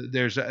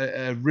 There's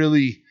a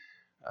really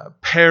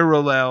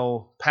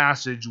parallel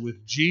passage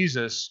with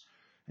Jesus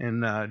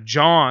in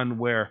John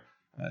where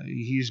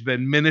he's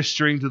been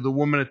ministering to the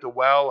woman at the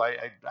well.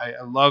 I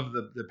love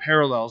the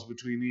parallels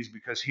between these,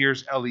 because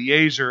here's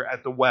Eliezer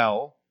at the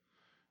well,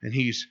 and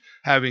he's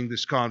having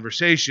this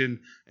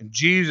conversation, and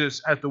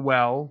Jesus at the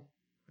well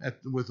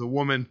with the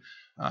woman,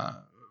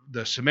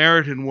 the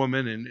Samaritan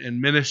woman,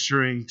 and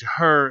ministering to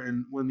her.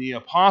 And when the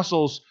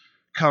apostles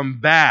come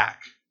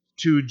back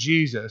to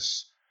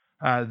Jesus,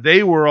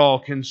 they were all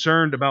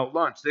concerned about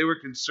lunch. They were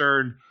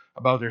concerned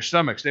about their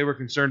stomachs. They were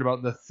concerned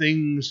about the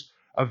things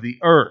of the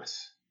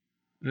earth.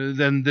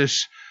 Then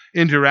this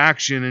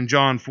interaction in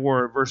John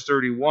 4, verse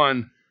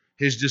 31,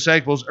 his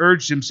disciples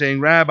urged him, saying,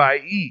 Rabbi,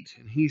 eat.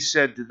 And he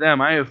said to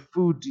them, I have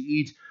food to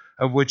eat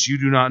of which you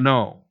do not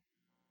know.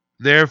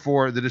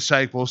 Therefore the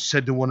disciples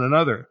said to one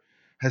another,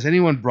 has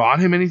anyone brought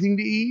him anything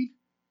to eat?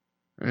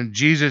 And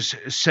Jesus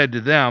said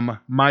to them,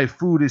 my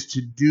food is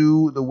to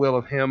do the will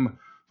of him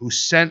who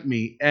sent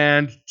me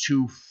and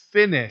to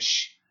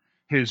finish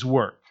his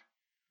work.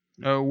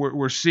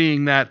 We're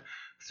seeing that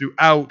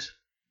throughout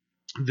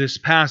this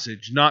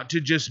passage, not to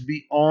just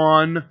be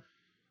on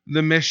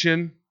the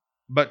mission,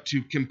 but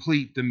to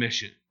complete the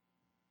mission.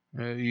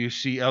 You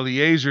see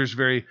Eliezer's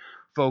very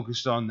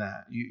focused on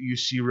that. You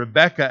see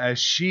Rebekah, as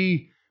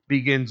she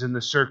begins in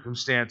the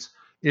circumstance,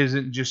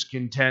 isn't just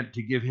content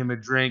to give him a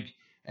drink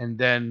and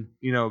then,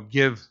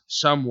 give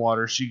some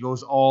water. She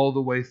goes all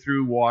the way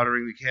through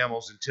watering the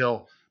camels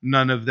until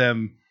none of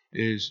them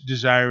is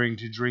desiring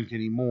to drink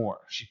anymore.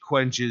 She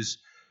quenches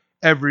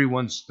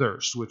everyone's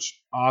thirst,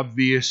 which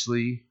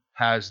obviously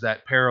has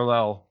that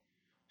parallel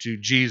to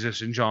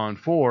Jesus in John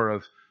 4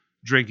 of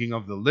drinking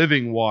of the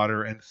living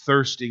water and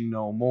thirsting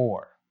no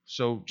more.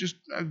 So just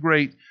a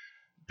great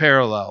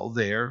parallel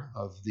there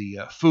of the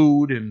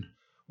food and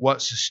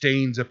what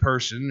sustains a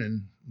person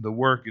and the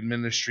work and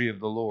ministry of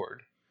the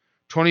Lord.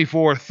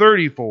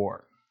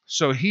 24:34.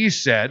 So he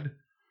said,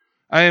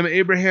 I am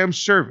Abraham's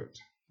servant.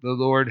 The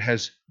Lord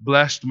has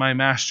blessed my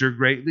master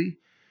greatly,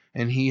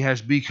 and he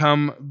has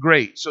become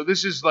great. So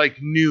this is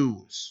like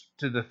news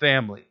to the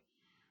family.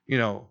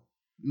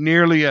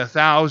 Nearly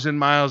 1,000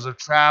 miles of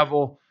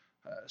travel.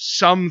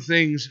 Some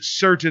things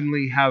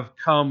certainly have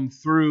come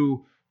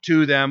through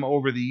to them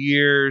over the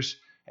years,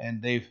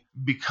 and they've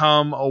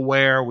become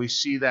aware. We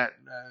see that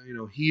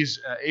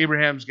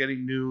Abraham's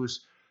getting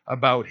news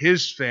about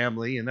his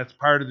family, and that's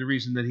part of the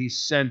reason that he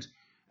sent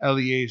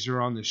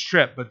Eliezer on this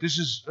trip. But this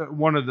is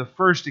one of the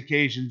first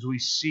occasions we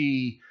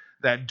see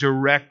that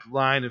direct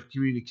line of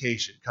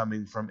communication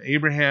coming from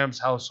Abraham's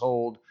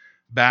household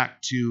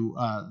back to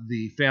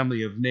the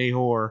family of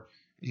Nahor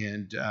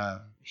and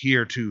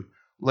here to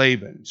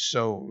Laban.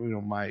 So,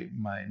 my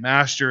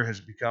master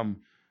has become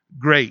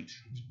great.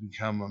 He's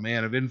become a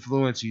man of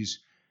influence. He's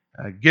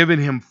given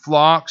him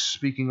flocks,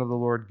 speaking of the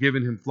Lord,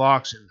 given him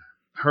flocks and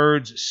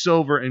herds,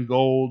 silver and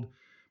gold,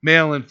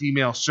 male and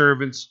female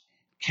servants,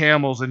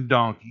 camels and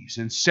donkeys.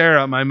 And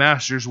Sarah, my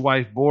master's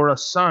wife, bore a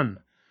son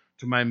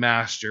to my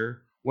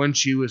master when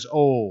she was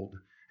old,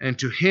 and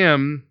to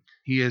him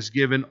he has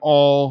given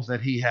all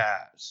that he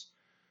has.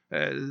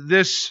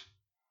 This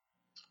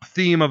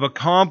theme of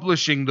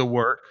accomplishing the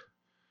work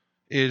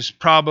is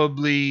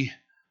probably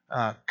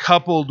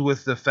coupled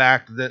with the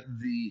fact that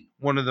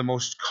one of the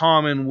most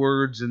common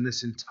words in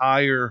this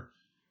entire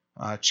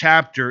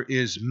chapter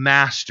is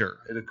master.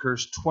 It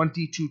occurs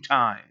 22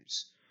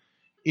 times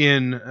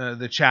in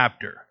the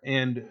chapter,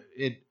 and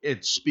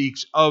it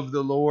speaks of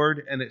the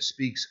Lord, and it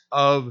speaks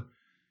of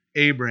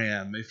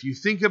Abraham. If you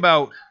think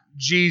about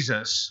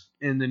Jesus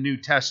in the New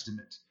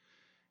Testament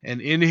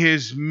and in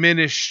his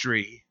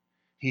ministry,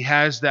 he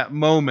has that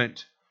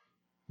moment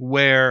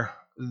where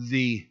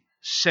the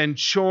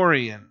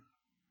centurion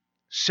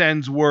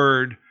sends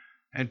word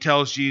and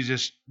tells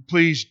Jesus,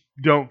 please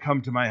don't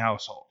come to my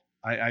household.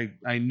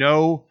 I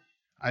know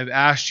I've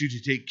asked you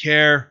to take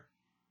care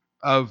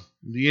of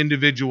the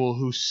individual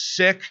who's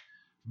sick,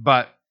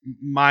 but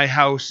my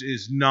house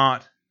is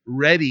not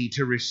ready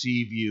to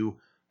receive you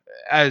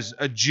as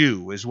a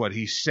Jew, is what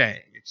he's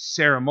saying. It's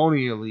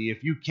ceremonially,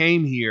 if you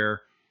came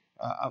here,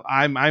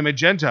 I'm a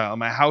Gentile.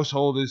 My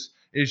household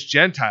is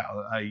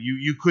Gentile.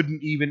 You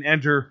couldn't even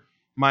enter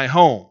my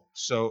home.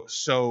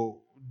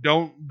 So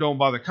don't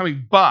bother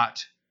coming.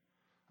 But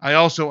I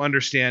also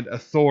understand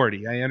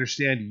authority. I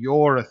understand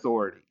your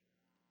authority.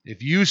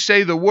 If you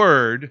say the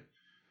word,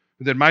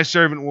 then my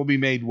servant will be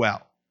made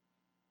well.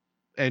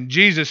 And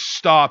Jesus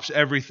stops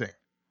everything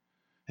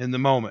in the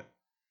moment.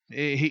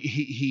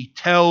 He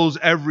tells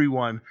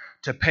everyone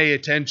to pay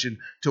attention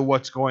to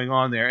what's going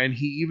on there. And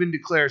he even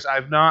declares,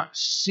 I've not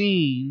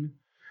seen,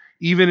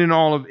 even in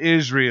all of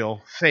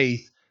Israel,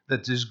 faith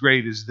that's as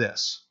great as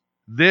this.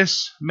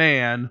 This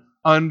man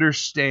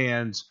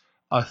understands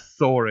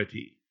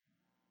authority,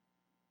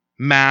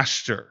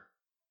 master,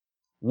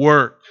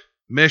 work,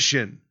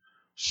 mission,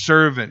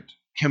 servant,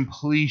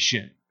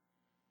 completion.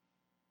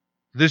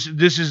 This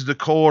is the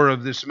core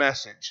of this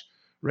message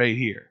right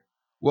here.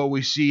 What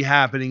we see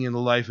happening in the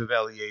life of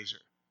Eliezer.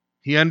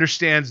 He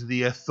understands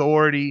the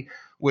authority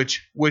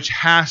which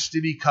has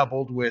to be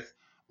coupled with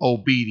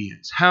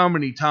obedience. How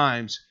many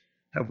times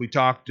have we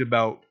talked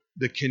about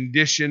the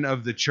condition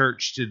of the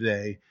church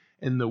today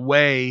and the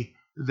way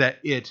that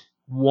it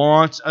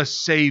wants a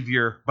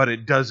savior, but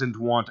it doesn't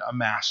want a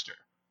master?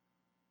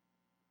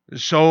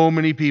 So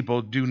many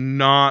people do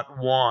not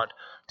want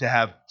to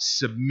have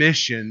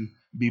submission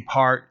be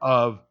part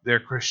of their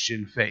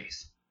Christian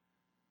faith.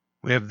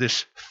 We have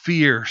this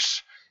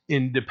fierce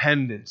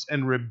independence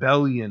and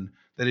rebellion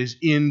that is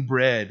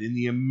inbred in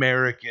the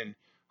American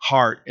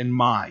heart and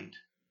mind.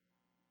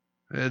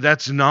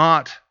 That's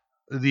not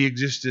the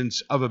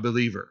existence of a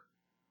believer.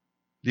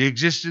 The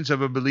existence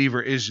of a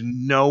believer is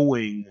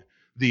knowing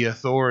the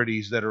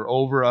authorities that are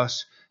over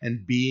us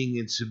and being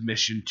in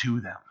submission to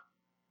them,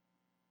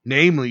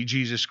 namely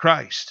Jesus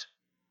Christ.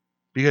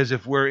 Because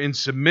if we're in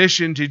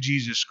submission to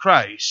Jesus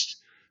Christ,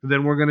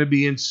 then we're going to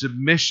be in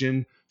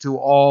submission to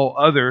all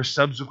other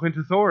subsequent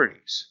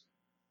authorities.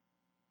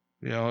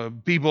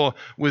 People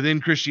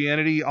within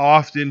Christianity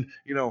often,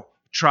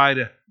 try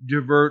to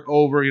divert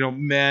over,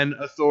 men,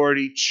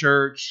 authority,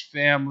 church,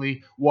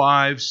 family,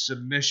 wives,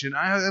 submission.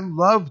 I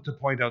love to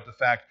point out the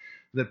fact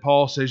that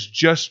Paul says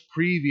just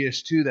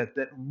previous to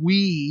that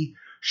we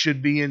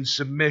should be in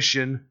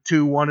submission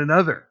to one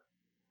another.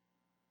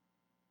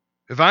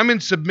 If I'm in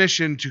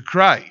submission to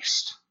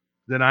Christ,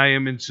 then I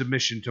am in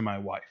submission to my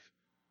wife.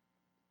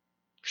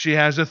 She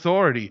has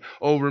authority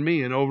over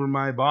me and over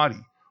my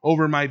body,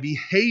 over my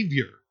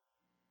behavior.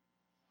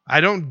 I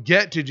don't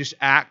get to just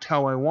act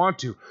how I want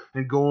to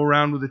and go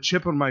around with a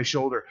chip on my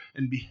shoulder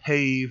and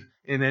behave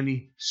in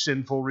any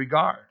sinful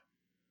regard.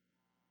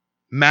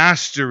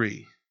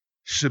 Mastery,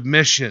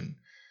 submission,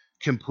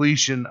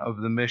 completion of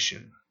the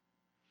mission.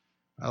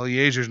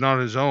 Eliezer's not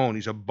his own.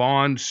 He's a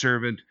bond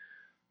servant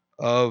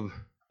of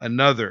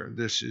another.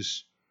 This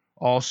is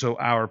also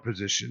our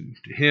position.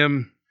 To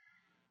him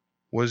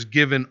was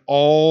given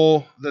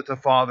all that the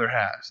Father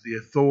has, the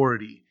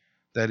authority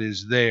that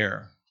is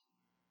there.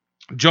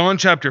 John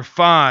chapter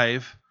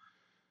 5,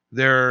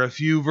 there are a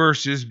few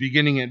verses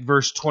beginning at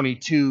verse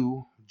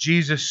 22.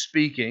 Jesus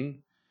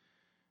speaking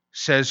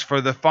says,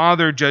 "For the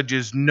Father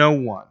judges no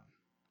one,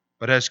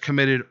 but has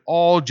committed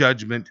all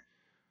judgment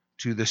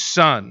to the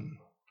Son,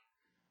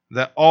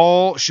 that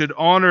all should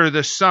honor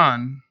the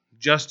Son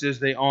just as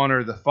they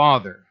honor the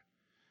Father.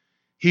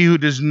 He who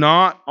does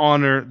not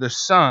honor the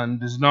Son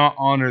does not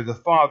honor the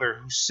Father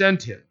who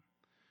sent him.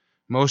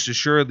 Most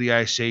assuredly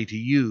I say to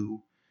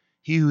you,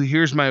 he who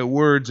hears my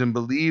words and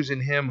believes in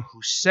him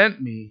who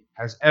sent me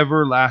has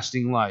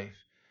everlasting life,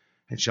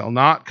 and shall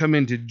not come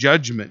into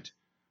judgment,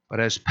 but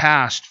has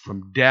passed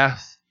from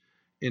death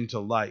into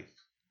life."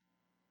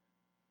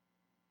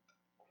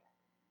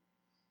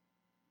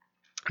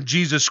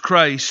 Jesus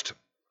Christ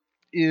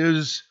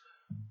is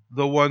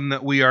the one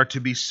that we are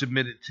to be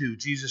submitted to.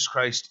 Jesus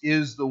Christ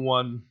is the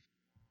one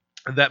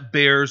that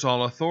bears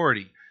all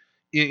authority.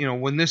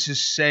 When this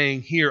is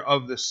saying here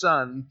of the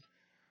Son,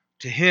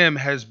 to him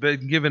has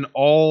been given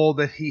all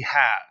that he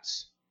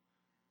has.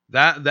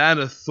 That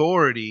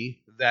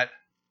authority that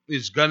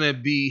is going to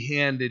be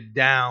handed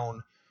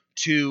down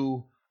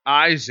to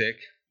Isaac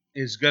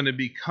is going to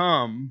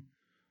become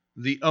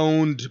the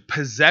owned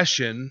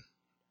possession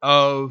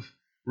of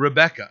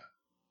Rebekah.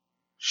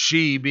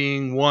 She,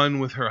 being one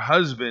with her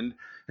husband,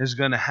 is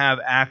going to have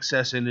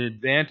access and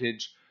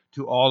advantage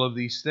to all of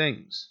these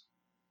things.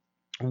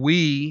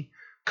 we,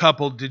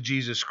 coupled to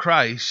Jesus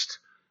Christ,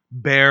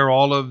 bear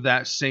all of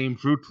that same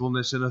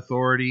fruitfulness and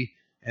authority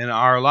in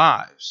our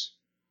lives.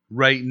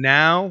 Right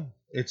now,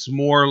 it's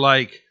more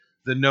like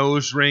the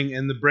nose ring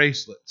and the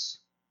bracelets.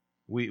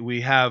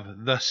 We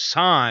have the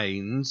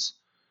signs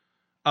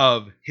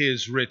of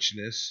his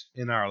richness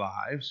in our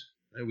lives.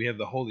 We have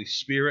the Holy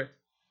Spirit.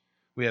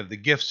 We have the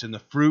gifts and the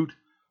fruit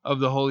of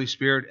the Holy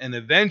Spirit. And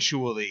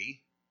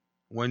eventually,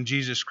 when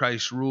Jesus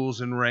Christ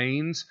rules and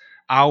reigns,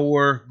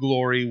 our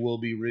glory will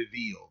be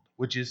revealed,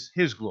 which is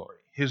his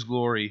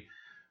glory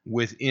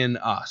within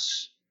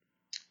us.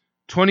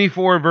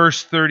 24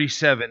 verse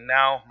 37.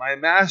 Now my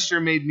master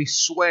made me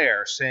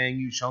swear, saying,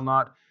 you shall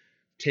not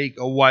take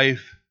a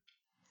wife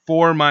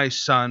for my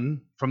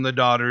son from the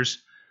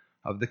daughters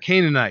of the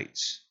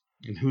Canaanites,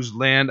 in whose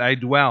land I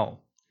dwell.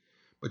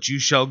 But you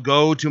shall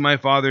go to my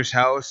father's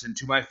house and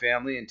to my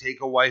family, and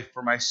take a wife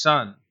for my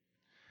son.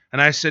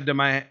 And I said to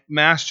my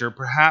master,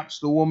 perhaps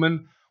the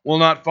woman will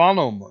not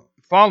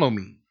follow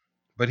me.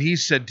 But he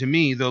said to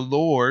me, the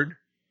Lord,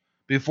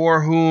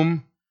 before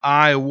whom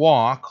I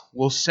walk,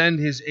 will send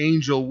his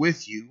angel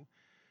with you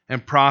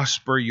and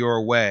prosper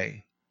your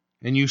way.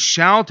 And you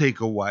shall take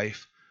a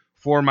wife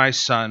for my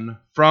son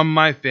from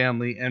my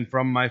family and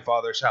from my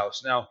father's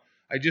house. Now,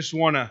 I just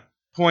want to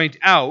point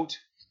out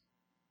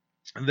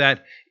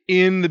that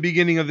in the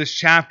beginning of this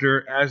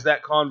chapter, as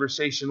that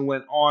conversation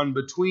went on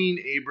between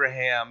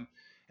Abraham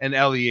and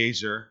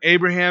Eliezer,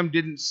 Abraham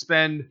didn't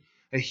spend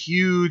a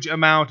huge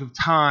amount of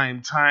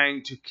time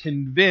trying to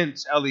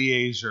convince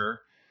Eliezer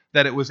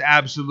that it was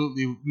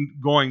absolutely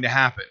going to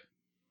happen.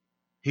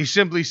 He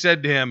simply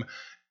said to him,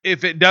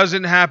 if it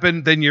doesn't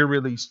happen, then you're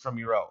released from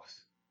your oath.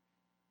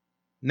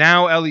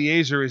 Now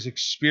Eliezer is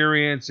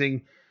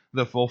experiencing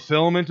the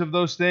fulfillment of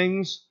those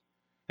things,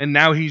 and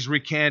now he's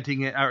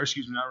recounting it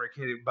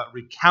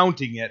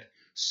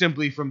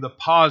simply from the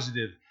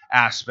positive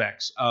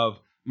aspects of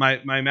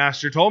my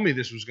master told me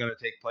this was going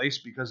to take place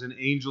because an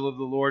angel of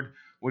the Lord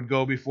would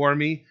go before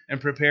me and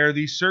prepare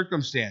these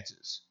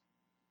circumstances.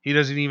 He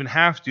doesn't even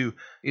have to,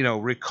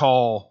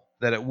 recall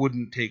that it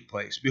wouldn't take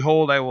place.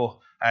 Behold,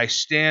 I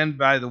stand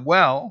by the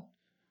well.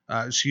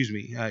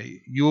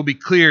 You will be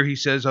clear, he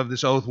says, of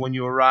this oath when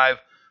you arrive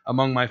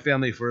among my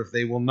family, for if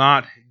they will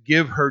not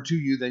give her to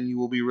you, then you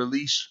will be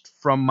released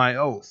from my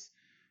oath.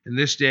 And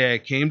this day I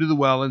came to the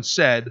well and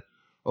said,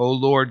 O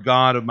Lord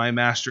God of my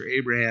master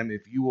Abraham,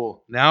 if you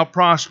will now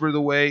prosper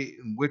the way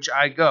in which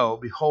I go,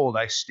 behold,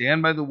 I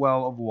stand by the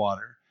well of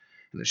water.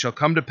 And it shall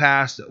come to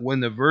pass that when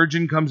the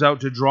virgin comes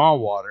out to draw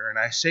water, and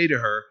I say to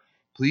her,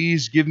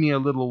 please give me a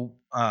little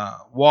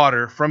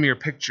water from your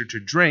pitcher to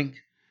drink,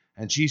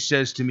 and she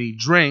says to me,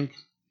 drink,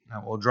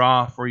 I will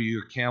draw for you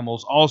your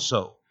camels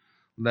also.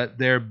 Let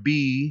her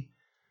be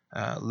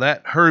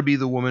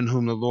the woman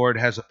whom the Lord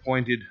has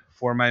appointed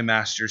for my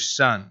master's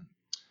son.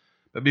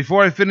 But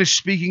before I finished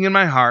speaking in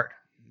my heart,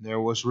 there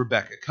was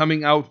Rebekah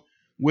coming out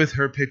with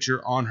her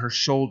pitcher on her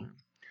shoulder.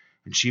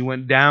 And she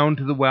went down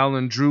to the well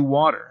and drew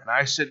water. And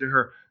I said to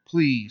her,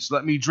 please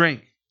let me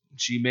drink. And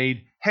she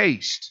made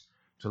haste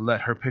to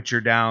let her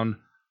pitcher down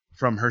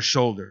from her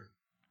shoulder,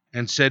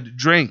 and said,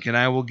 drink, and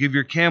I will give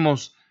your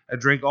camels a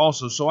drink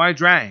also. So I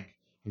drank,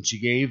 and she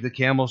gave the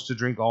camels to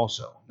drink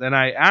also. Then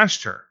I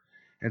asked her,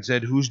 and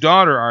said, whose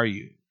daughter are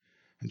you?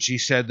 And she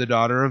said, the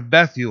daughter of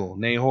Bethuel,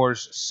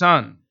 Nahor's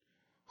son,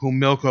 whom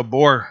Milcah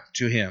bore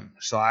to him.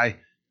 So I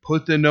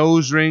put the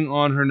nose ring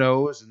on her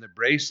nose and the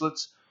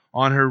bracelets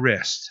on her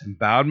wrists, and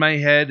bowed my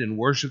head and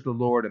worshipped the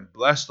Lord, and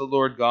blessed the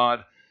Lord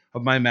God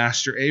of my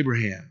master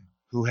Abraham,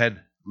 who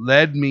had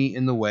led me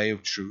in the way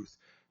of truth,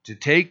 to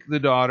take the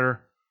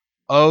daughter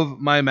of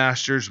my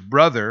master's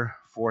brother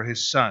for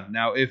his son.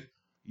 Now, if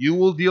you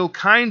will deal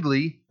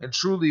kindly and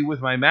truly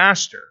with my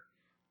master,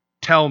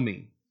 tell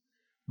me.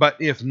 But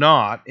if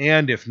not,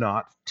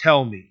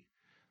 tell me,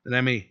 that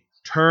I may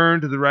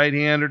turn to the right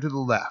hand or to the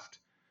left.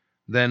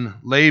 Then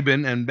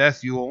Laban and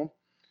Bethuel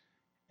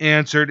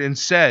answered and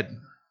said,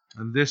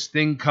 this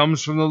thing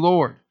comes from the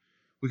Lord.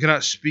 We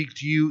cannot speak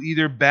to you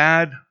either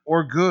bad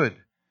or good.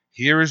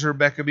 Here is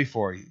Rebekah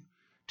before you.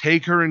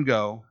 Take her and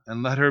go,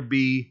 and let her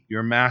be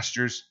your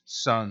master's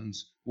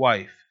son's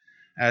wife,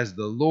 as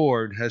the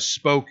Lord has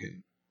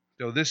spoken.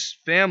 So this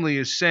family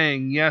is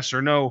saying yes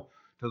or no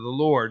to the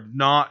Lord,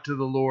 not to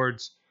the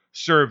Lord's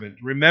servant.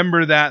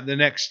 Remember that the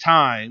next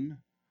time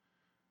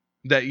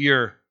that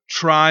you're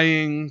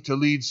trying to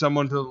lead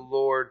someone to the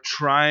Lord,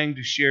 trying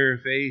to share your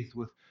faith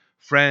with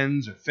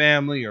friends or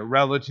family or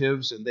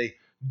relatives, and they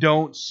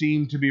don't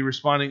seem to be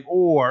responding,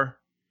 or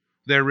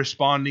they're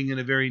responding in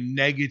a very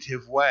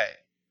negative way,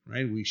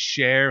 right? We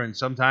share, and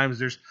sometimes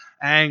there's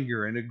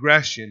anger and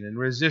aggression and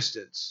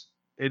resistance.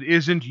 It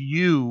isn't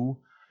you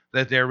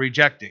that they're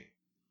rejecting.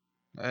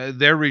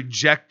 They're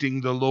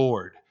rejecting the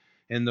Lord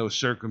in those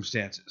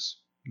circumstances.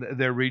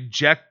 They're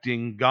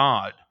rejecting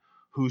God,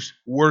 who's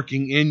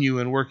working in you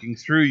and working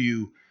through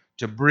you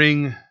to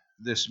bring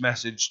this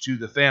message to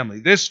the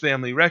family. This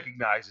family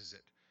recognizes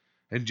it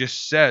and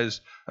just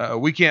says,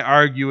 we can't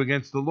argue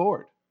against the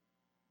Lord.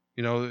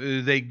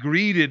 They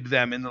greeted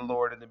them in the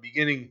Lord in the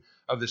beginning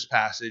of this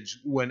passage,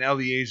 when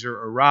Eliezer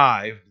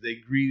arrived, they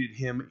greeted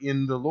him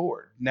in the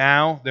Lord.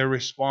 Now they're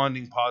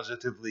responding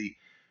positively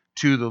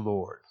to the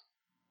Lord.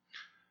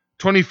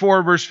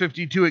 24 verse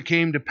 52, it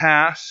came to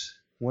pass,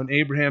 when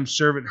Abraham's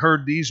servant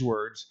heard these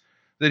words,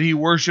 that he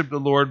worshipped the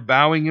Lord,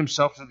 bowing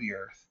himself to the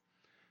earth.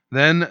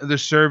 Then the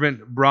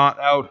servant brought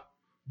out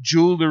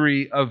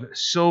jewelry of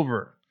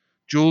silver,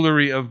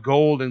 jewelry of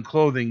gold and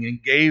clothing,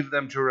 and gave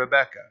them to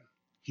Rebekah.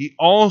 He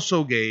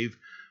also gave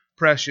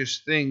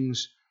precious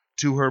things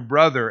to her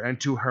brother and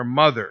to her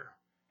mother.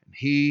 And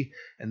he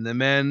and the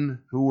men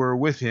who were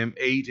with him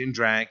ate and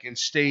drank and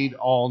stayed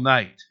all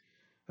night.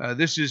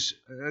 This is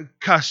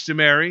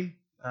customary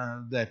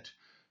that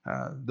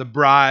the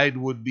bride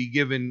would be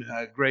given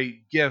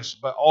great gifts,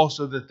 but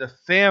also that the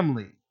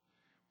family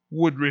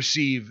would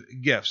receive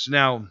gifts.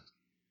 Now,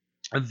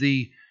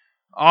 the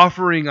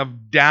offering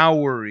of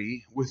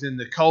dowry within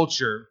the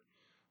culture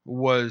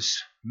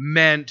was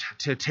meant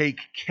to take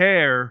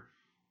care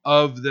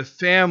of the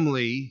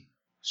family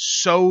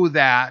so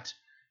that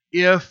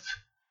if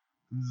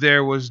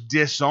there was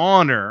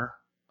dishonor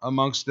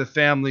amongst the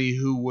family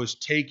who was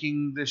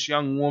taking this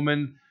young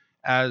woman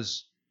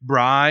as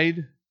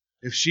bride,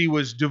 if she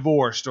was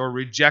divorced or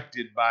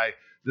rejected by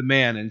the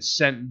man and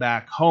sent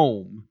back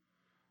home,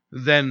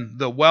 then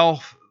the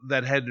wealth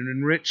that had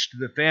enriched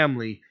the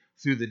family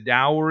through the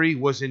dowry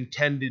was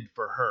intended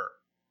for her.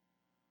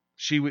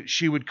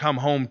 She would come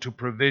home to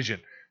provision.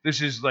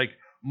 This is like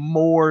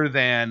more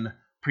than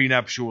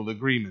prenuptial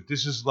agreement.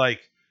 This is like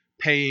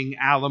paying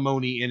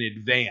alimony in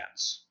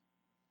advance.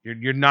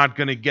 You're not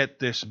going to get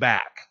this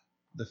back.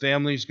 The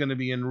family's going to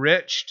be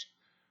enriched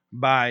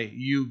by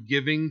you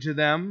giving to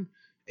them,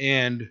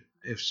 and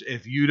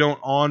if you don't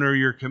honor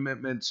your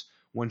commitments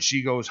when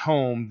she goes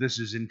home, this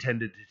is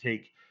intended to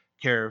take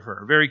care of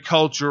her. A very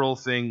cultural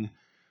thing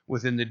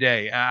within the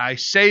day. I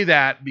say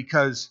that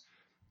because,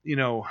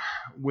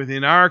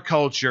 within our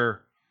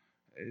culture,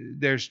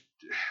 there's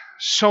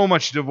so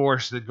much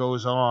divorce that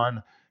goes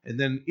on, and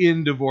then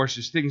in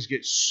divorces, things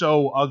get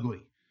so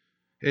ugly.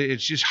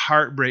 It's just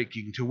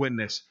heartbreaking to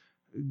witness.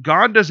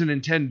 God doesn't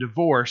intend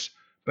divorce,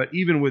 but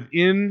even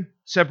within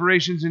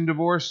separations and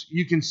divorce,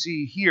 you can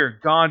see here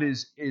God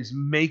is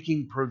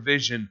making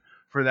provision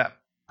for that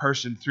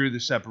person through the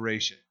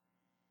separation.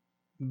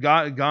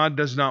 God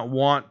does not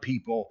want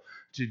people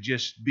to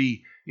just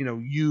be,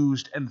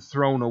 used and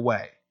thrown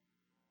away.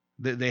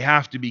 They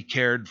have to be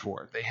cared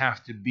for. They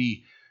have to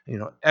be,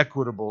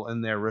 equitable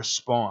in their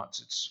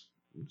response.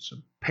 It's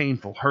a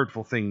painful,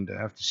 hurtful thing to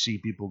have to see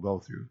people go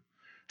through.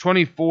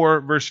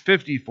 24, verse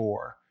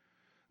 54.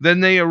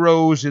 Then they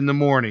arose in the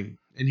morning,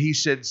 and he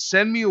said,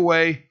 "Send me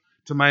away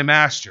to my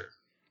master."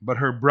 But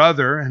her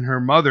brother and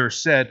her mother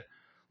said,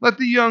 "Let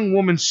the young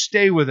woman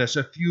stay with us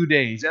a few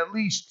days, at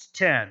least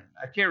 10.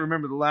 I can't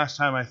remember the last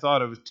time I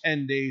thought of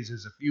 10 days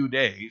as a few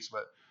days,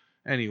 but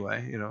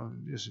anyway,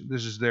 this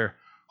is their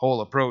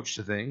whole approach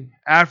to things.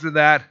 "After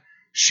that,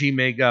 she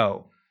may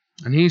go."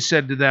 And he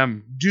said to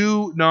them,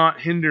 "Do not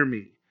hinder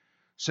me,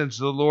 since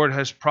the Lord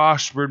has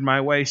prospered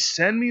my way.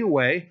 Send me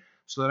away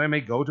so that I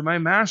may go to my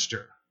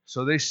master."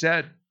 So they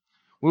said,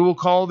 "We will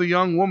call the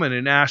young woman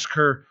and ask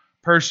her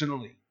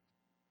personally."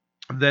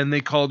 Then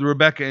they called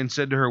Rebekah and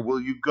said to her,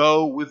 "Will you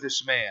go with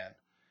this man?"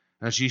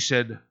 And she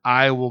said,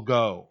 "I will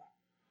go."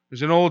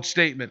 There's an old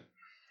statement: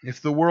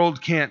 if the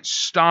world can't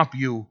stop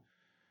you,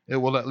 it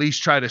will at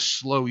least try to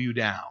slow you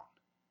down.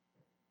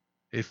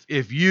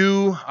 If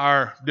you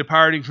are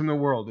departing from the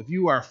world, if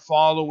you are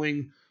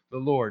following the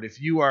Lord, if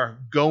you are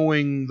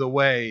going the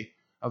way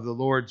of the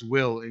Lord's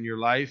will in your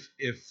life,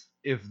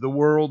 if the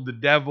world, the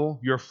devil,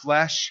 your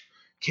flesh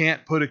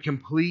can't put a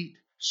complete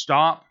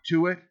stop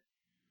to it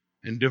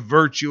and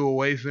divert you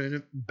away from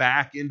it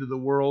back into the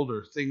world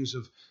or things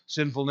of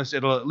sinfulness,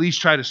 it'll at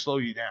least try to slow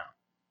you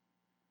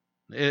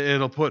down.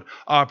 It'll put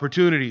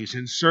opportunities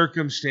and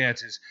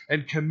circumstances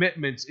and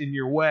commitments in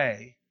your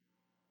way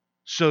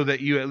so that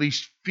you at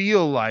least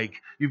feel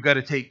like you've got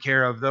to take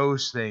care of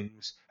those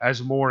things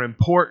as more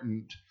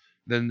important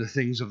than the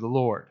things of the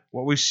Lord.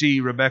 What we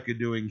see Rebekah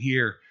doing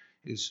here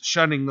is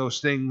shunning those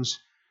things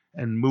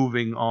and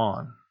moving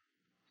on.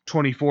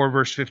 24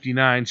 verse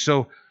 59.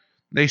 So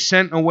they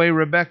sent away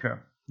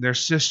Rebekah, their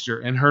sister,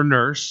 and her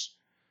nurse,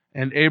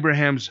 and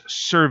Abraham's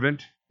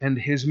servant and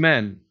his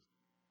men.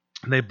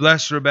 They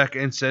blessed Rebekah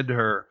and said to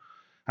her,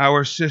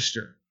 "Our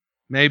sister,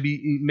 may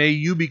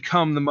you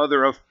become the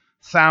mother of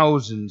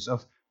thousands,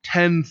 of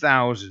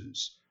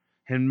 10,000s,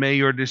 and may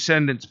your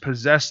descendants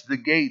possess the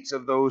gates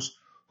of those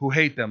who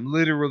hate them."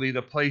 Literally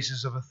the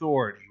places of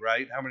authority,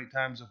 right? How many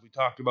times have we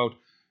talked about,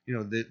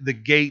 the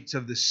gates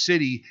of the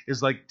city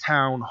is like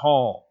town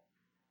hall.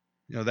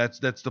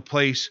 That's the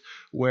place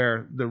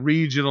where the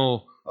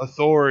regional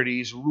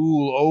authorities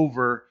rule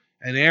over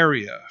an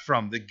area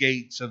from the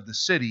gates of the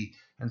city.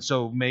 And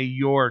so may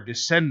your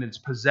descendants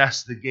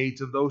possess the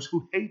gates of those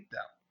who hate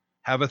them,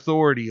 have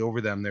authority over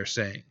them, they're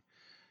saying.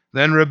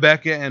 Then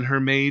Rebekah and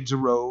her maids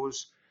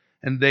arose,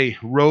 and they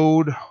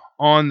rode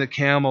on the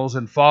camels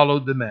and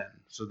followed the men.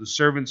 So the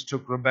servants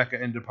took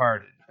Rebekah and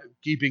departed,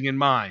 keeping in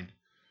mind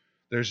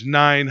There's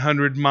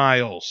 900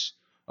 miles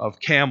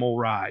of camel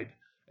ride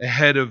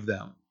ahead of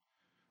them.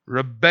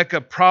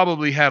 Rebekah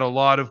probably had a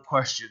lot of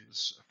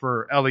questions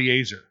for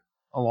Eliezer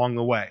along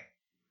the way,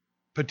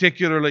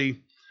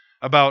 particularly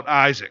about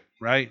Isaac,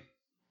 right,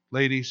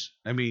 ladies?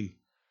 I mean,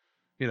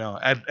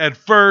 at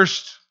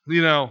first,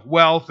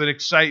 wealth and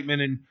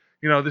excitement and,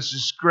 this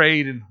is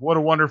great and what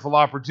a wonderful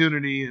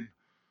opportunity. And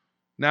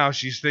now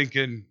she's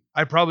thinking,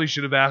 I probably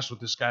should have asked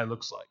what this guy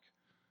looks like.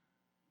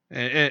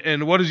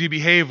 And what does he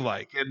behave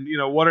like? And,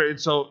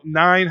 so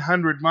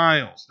 900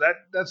 miles,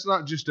 that's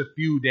not just a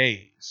few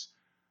days.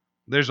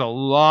 There's a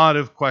lot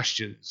of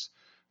questions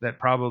that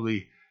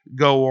probably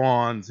go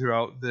on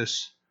throughout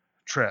this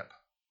trip.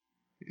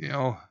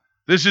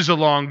 This is a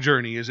long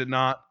journey, is it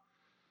not?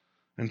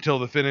 Until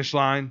the finish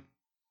line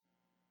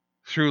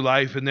through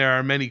life, and there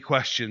are many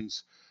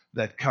questions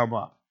that come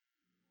up.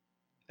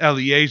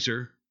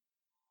 Eliezer,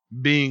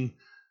 being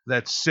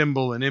that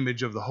symbol and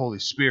image of the Holy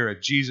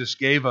Spirit, Jesus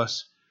gave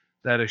us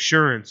that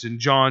assurance in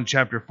John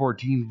chapter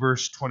 14,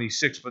 verse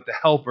 26. But the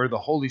Helper, the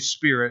Holy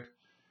Spirit,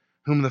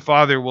 whom the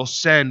Father will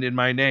send in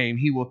my name,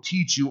 he will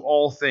teach you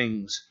all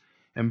things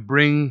and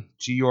bring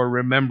to your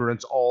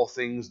remembrance all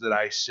things that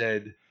I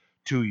said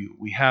to you.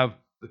 We have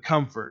the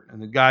comfort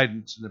and the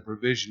guidance and the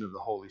provision of the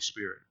Holy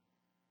Spirit.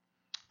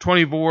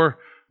 24,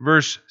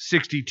 verse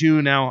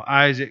 62, now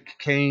Isaac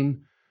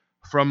came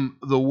from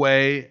the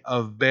way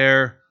of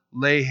Beer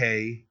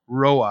Lahai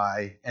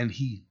Roi, and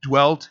he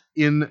dwelt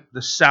in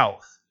the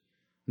south.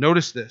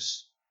 Notice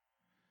this.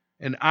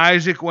 And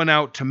Isaac went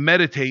out to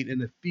meditate in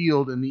the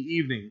field in the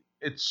evening.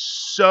 It's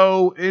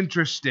so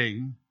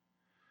interesting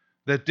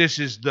that this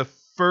is the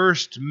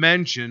first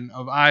mention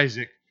of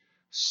Isaac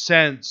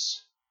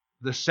since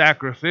the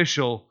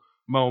sacrificial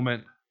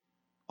moment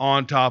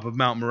on top of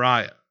Mount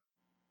Moriah.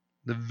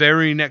 The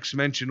very next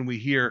mention we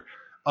hear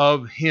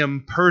of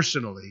him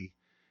personally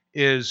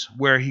is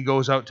where he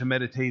goes out to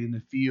meditate in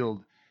the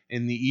field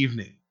in the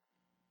evening.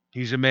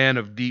 He's a man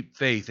of deep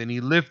faith, and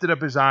he lifted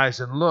up his eyes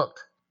and looked,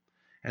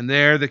 and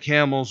there the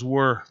camels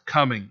were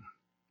coming.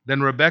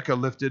 Then Rebekah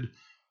lifted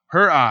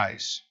her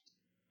eyes.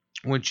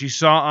 When she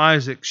saw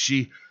Isaac,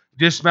 she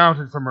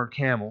dismounted from her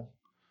camel,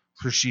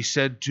 for she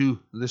said to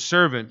the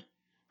servant,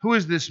 "Who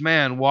is this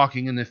man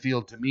walking in the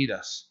field to meet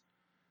us?"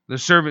 The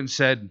servant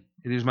said,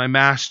 "It is my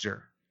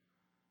master."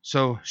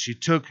 So she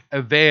took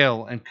a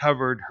veil and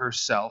covered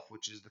herself,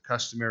 which is the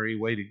customary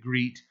way to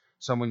greet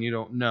someone you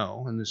don't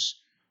know in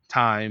this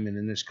time and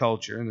in this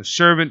culture. And the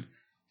servant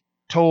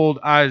told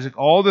Isaac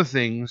all the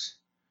things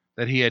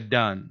that he had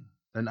done.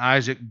 Then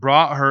Isaac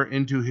brought her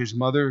into his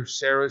mother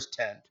Sarah's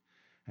tent,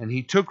 and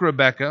he took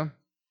Rebekah,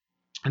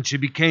 and she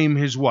became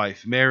his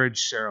wife,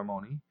 marriage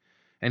ceremony,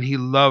 and he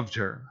loved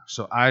her.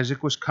 So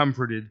Isaac was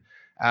comforted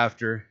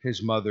after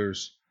his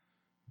mother's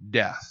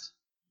death.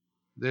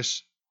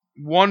 This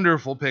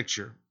wonderful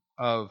picture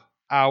of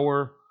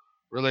our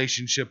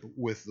relationship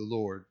with the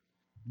Lord.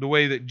 The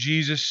way that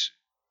Jesus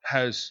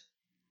has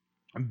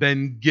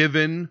been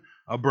given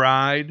a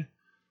bride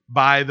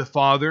by the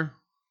Father.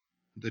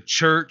 The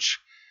church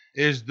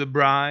is the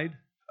bride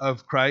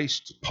of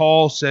Christ.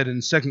 Paul said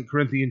in 2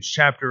 Corinthians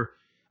chapter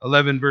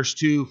 11, verse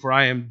 2, "For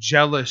I am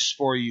jealous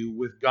for you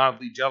with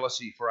godly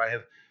jealousy, for I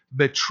have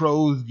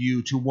betrothed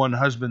you to one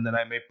husband, that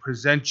I may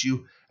present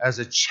you as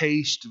a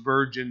chaste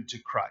virgin to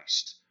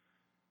Christ."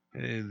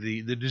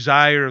 The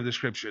desire of the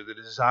Scripture, the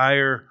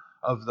desire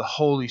of the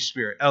Holy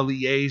Spirit,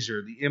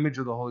 Eliezer, the image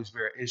of the Holy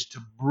Spirit, is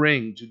to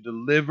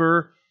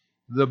deliver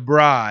the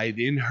bride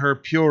in her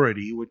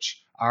purity,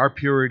 which our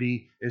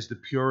purity is the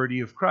purity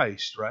of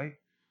Christ, right?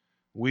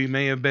 We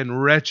may have been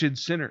wretched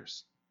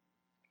sinners.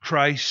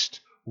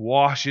 Christ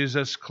washes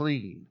us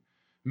clean,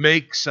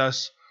 makes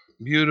us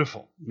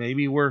beautiful.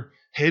 Maybe we're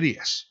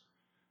hideous,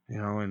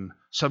 in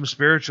some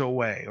spiritual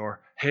way,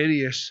 or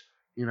hideous,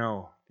 in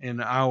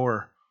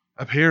our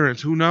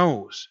appearance. Who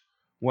knows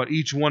what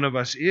each one of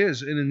us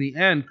is? And in the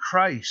end,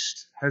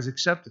 Christ has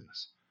accepted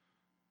us.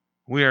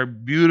 We are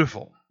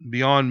beautiful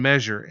beyond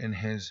measure in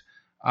his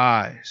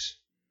eyes.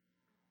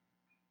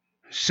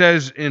 It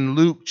says in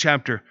Luke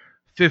chapter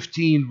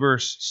 15,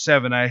 verse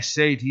 7, "I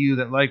say to you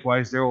that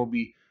likewise there will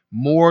be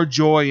more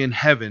joy in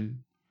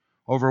heaven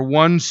over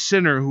one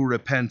sinner who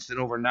repents than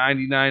over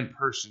 99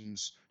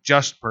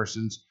 just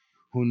persons,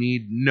 who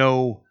need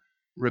no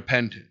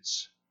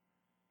repentance."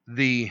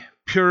 The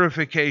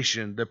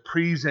purification, the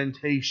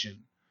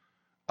presentation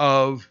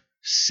of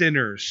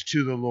sinners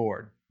to the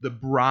Lord, the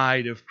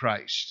bride of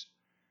Christ,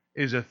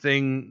 is a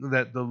thing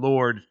that the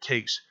Lord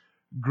takes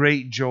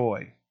great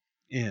joy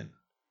in.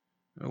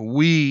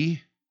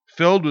 We,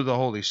 filled with the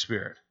Holy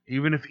Spirit,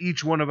 even if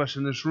each one of us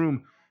in this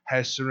room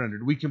has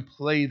surrendered, we can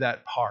play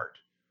that part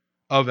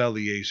of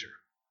Eliezer.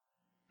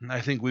 And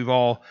I think we've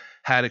all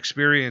had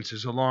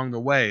experiences along the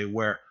way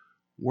where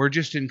we're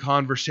just in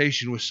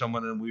conversation with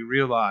someone and we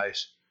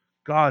realize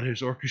God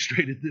has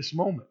orchestrated this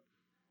moment.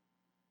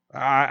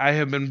 I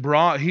have been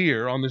brought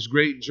here on this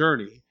great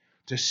journey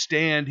to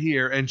stand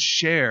here and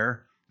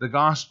share the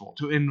gospel,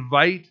 to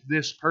invite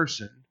this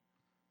person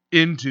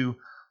into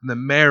the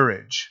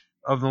marriage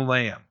of the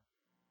Lamb,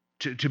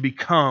 to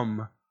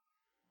become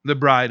the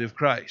bride of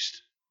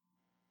Christ.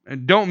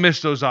 And don't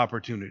miss those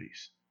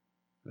opportunities.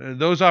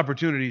 Those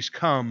opportunities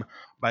come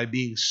by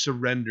being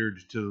surrendered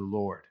to the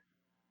Lord.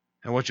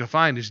 And what you'll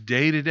find is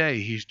day to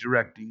day, He's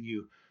directing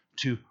you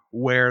to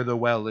where the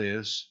well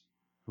is,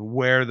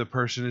 where the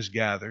person is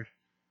gathered,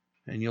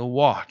 and you'll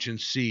watch and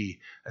see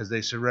as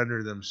they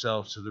surrender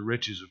themselves to the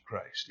riches of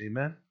Christ.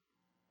 Amen?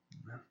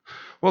 Amen.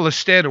 Well, let's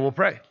stand and we'll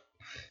pray.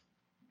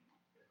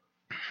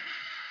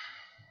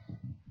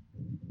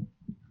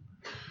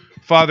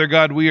 Father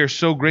God, we are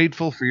so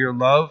grateful for your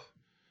love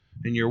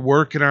and your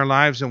work in our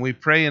lives, and we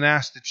pray and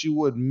ask that you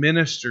would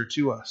minister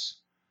to us.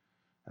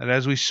 And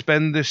as we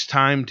spend this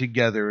time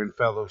together in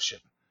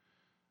fellowship,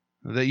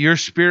 that your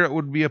Spirit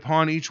would be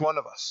upon each one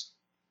of us,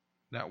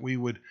 that we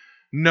would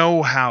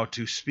know how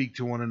to speak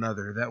to one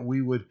another, that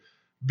we would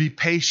be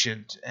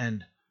patient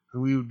and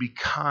we would be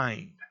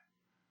kind,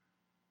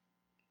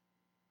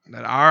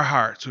 that our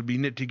hearts would be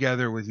knit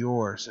together with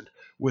yours and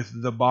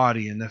with the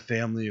body and the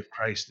family of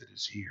Christ that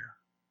is here.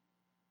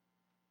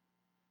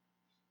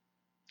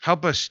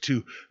 Help us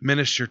to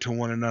minister to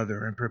one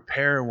another and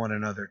prepare one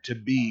another to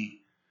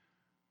be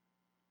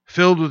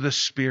filled with the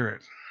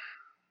Spirit.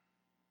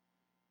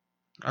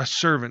 A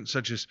servant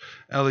such as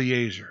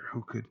Eliezer,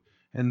 who could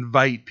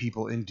invite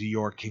people into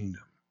your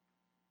kingdom,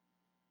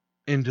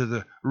 into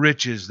the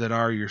riches that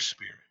are your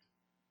Spirit.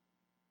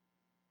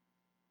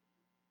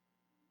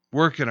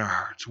 Work in our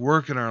hearts,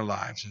 work in our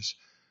lives as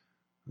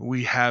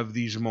we have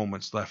these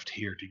moments left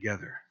here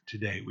together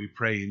today. We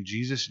pray in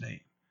Jesus'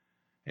 name.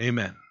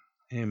 Amen.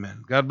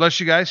 Amen. God bless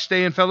you guys.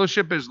 Stay in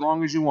fellowship as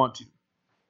long as you want to.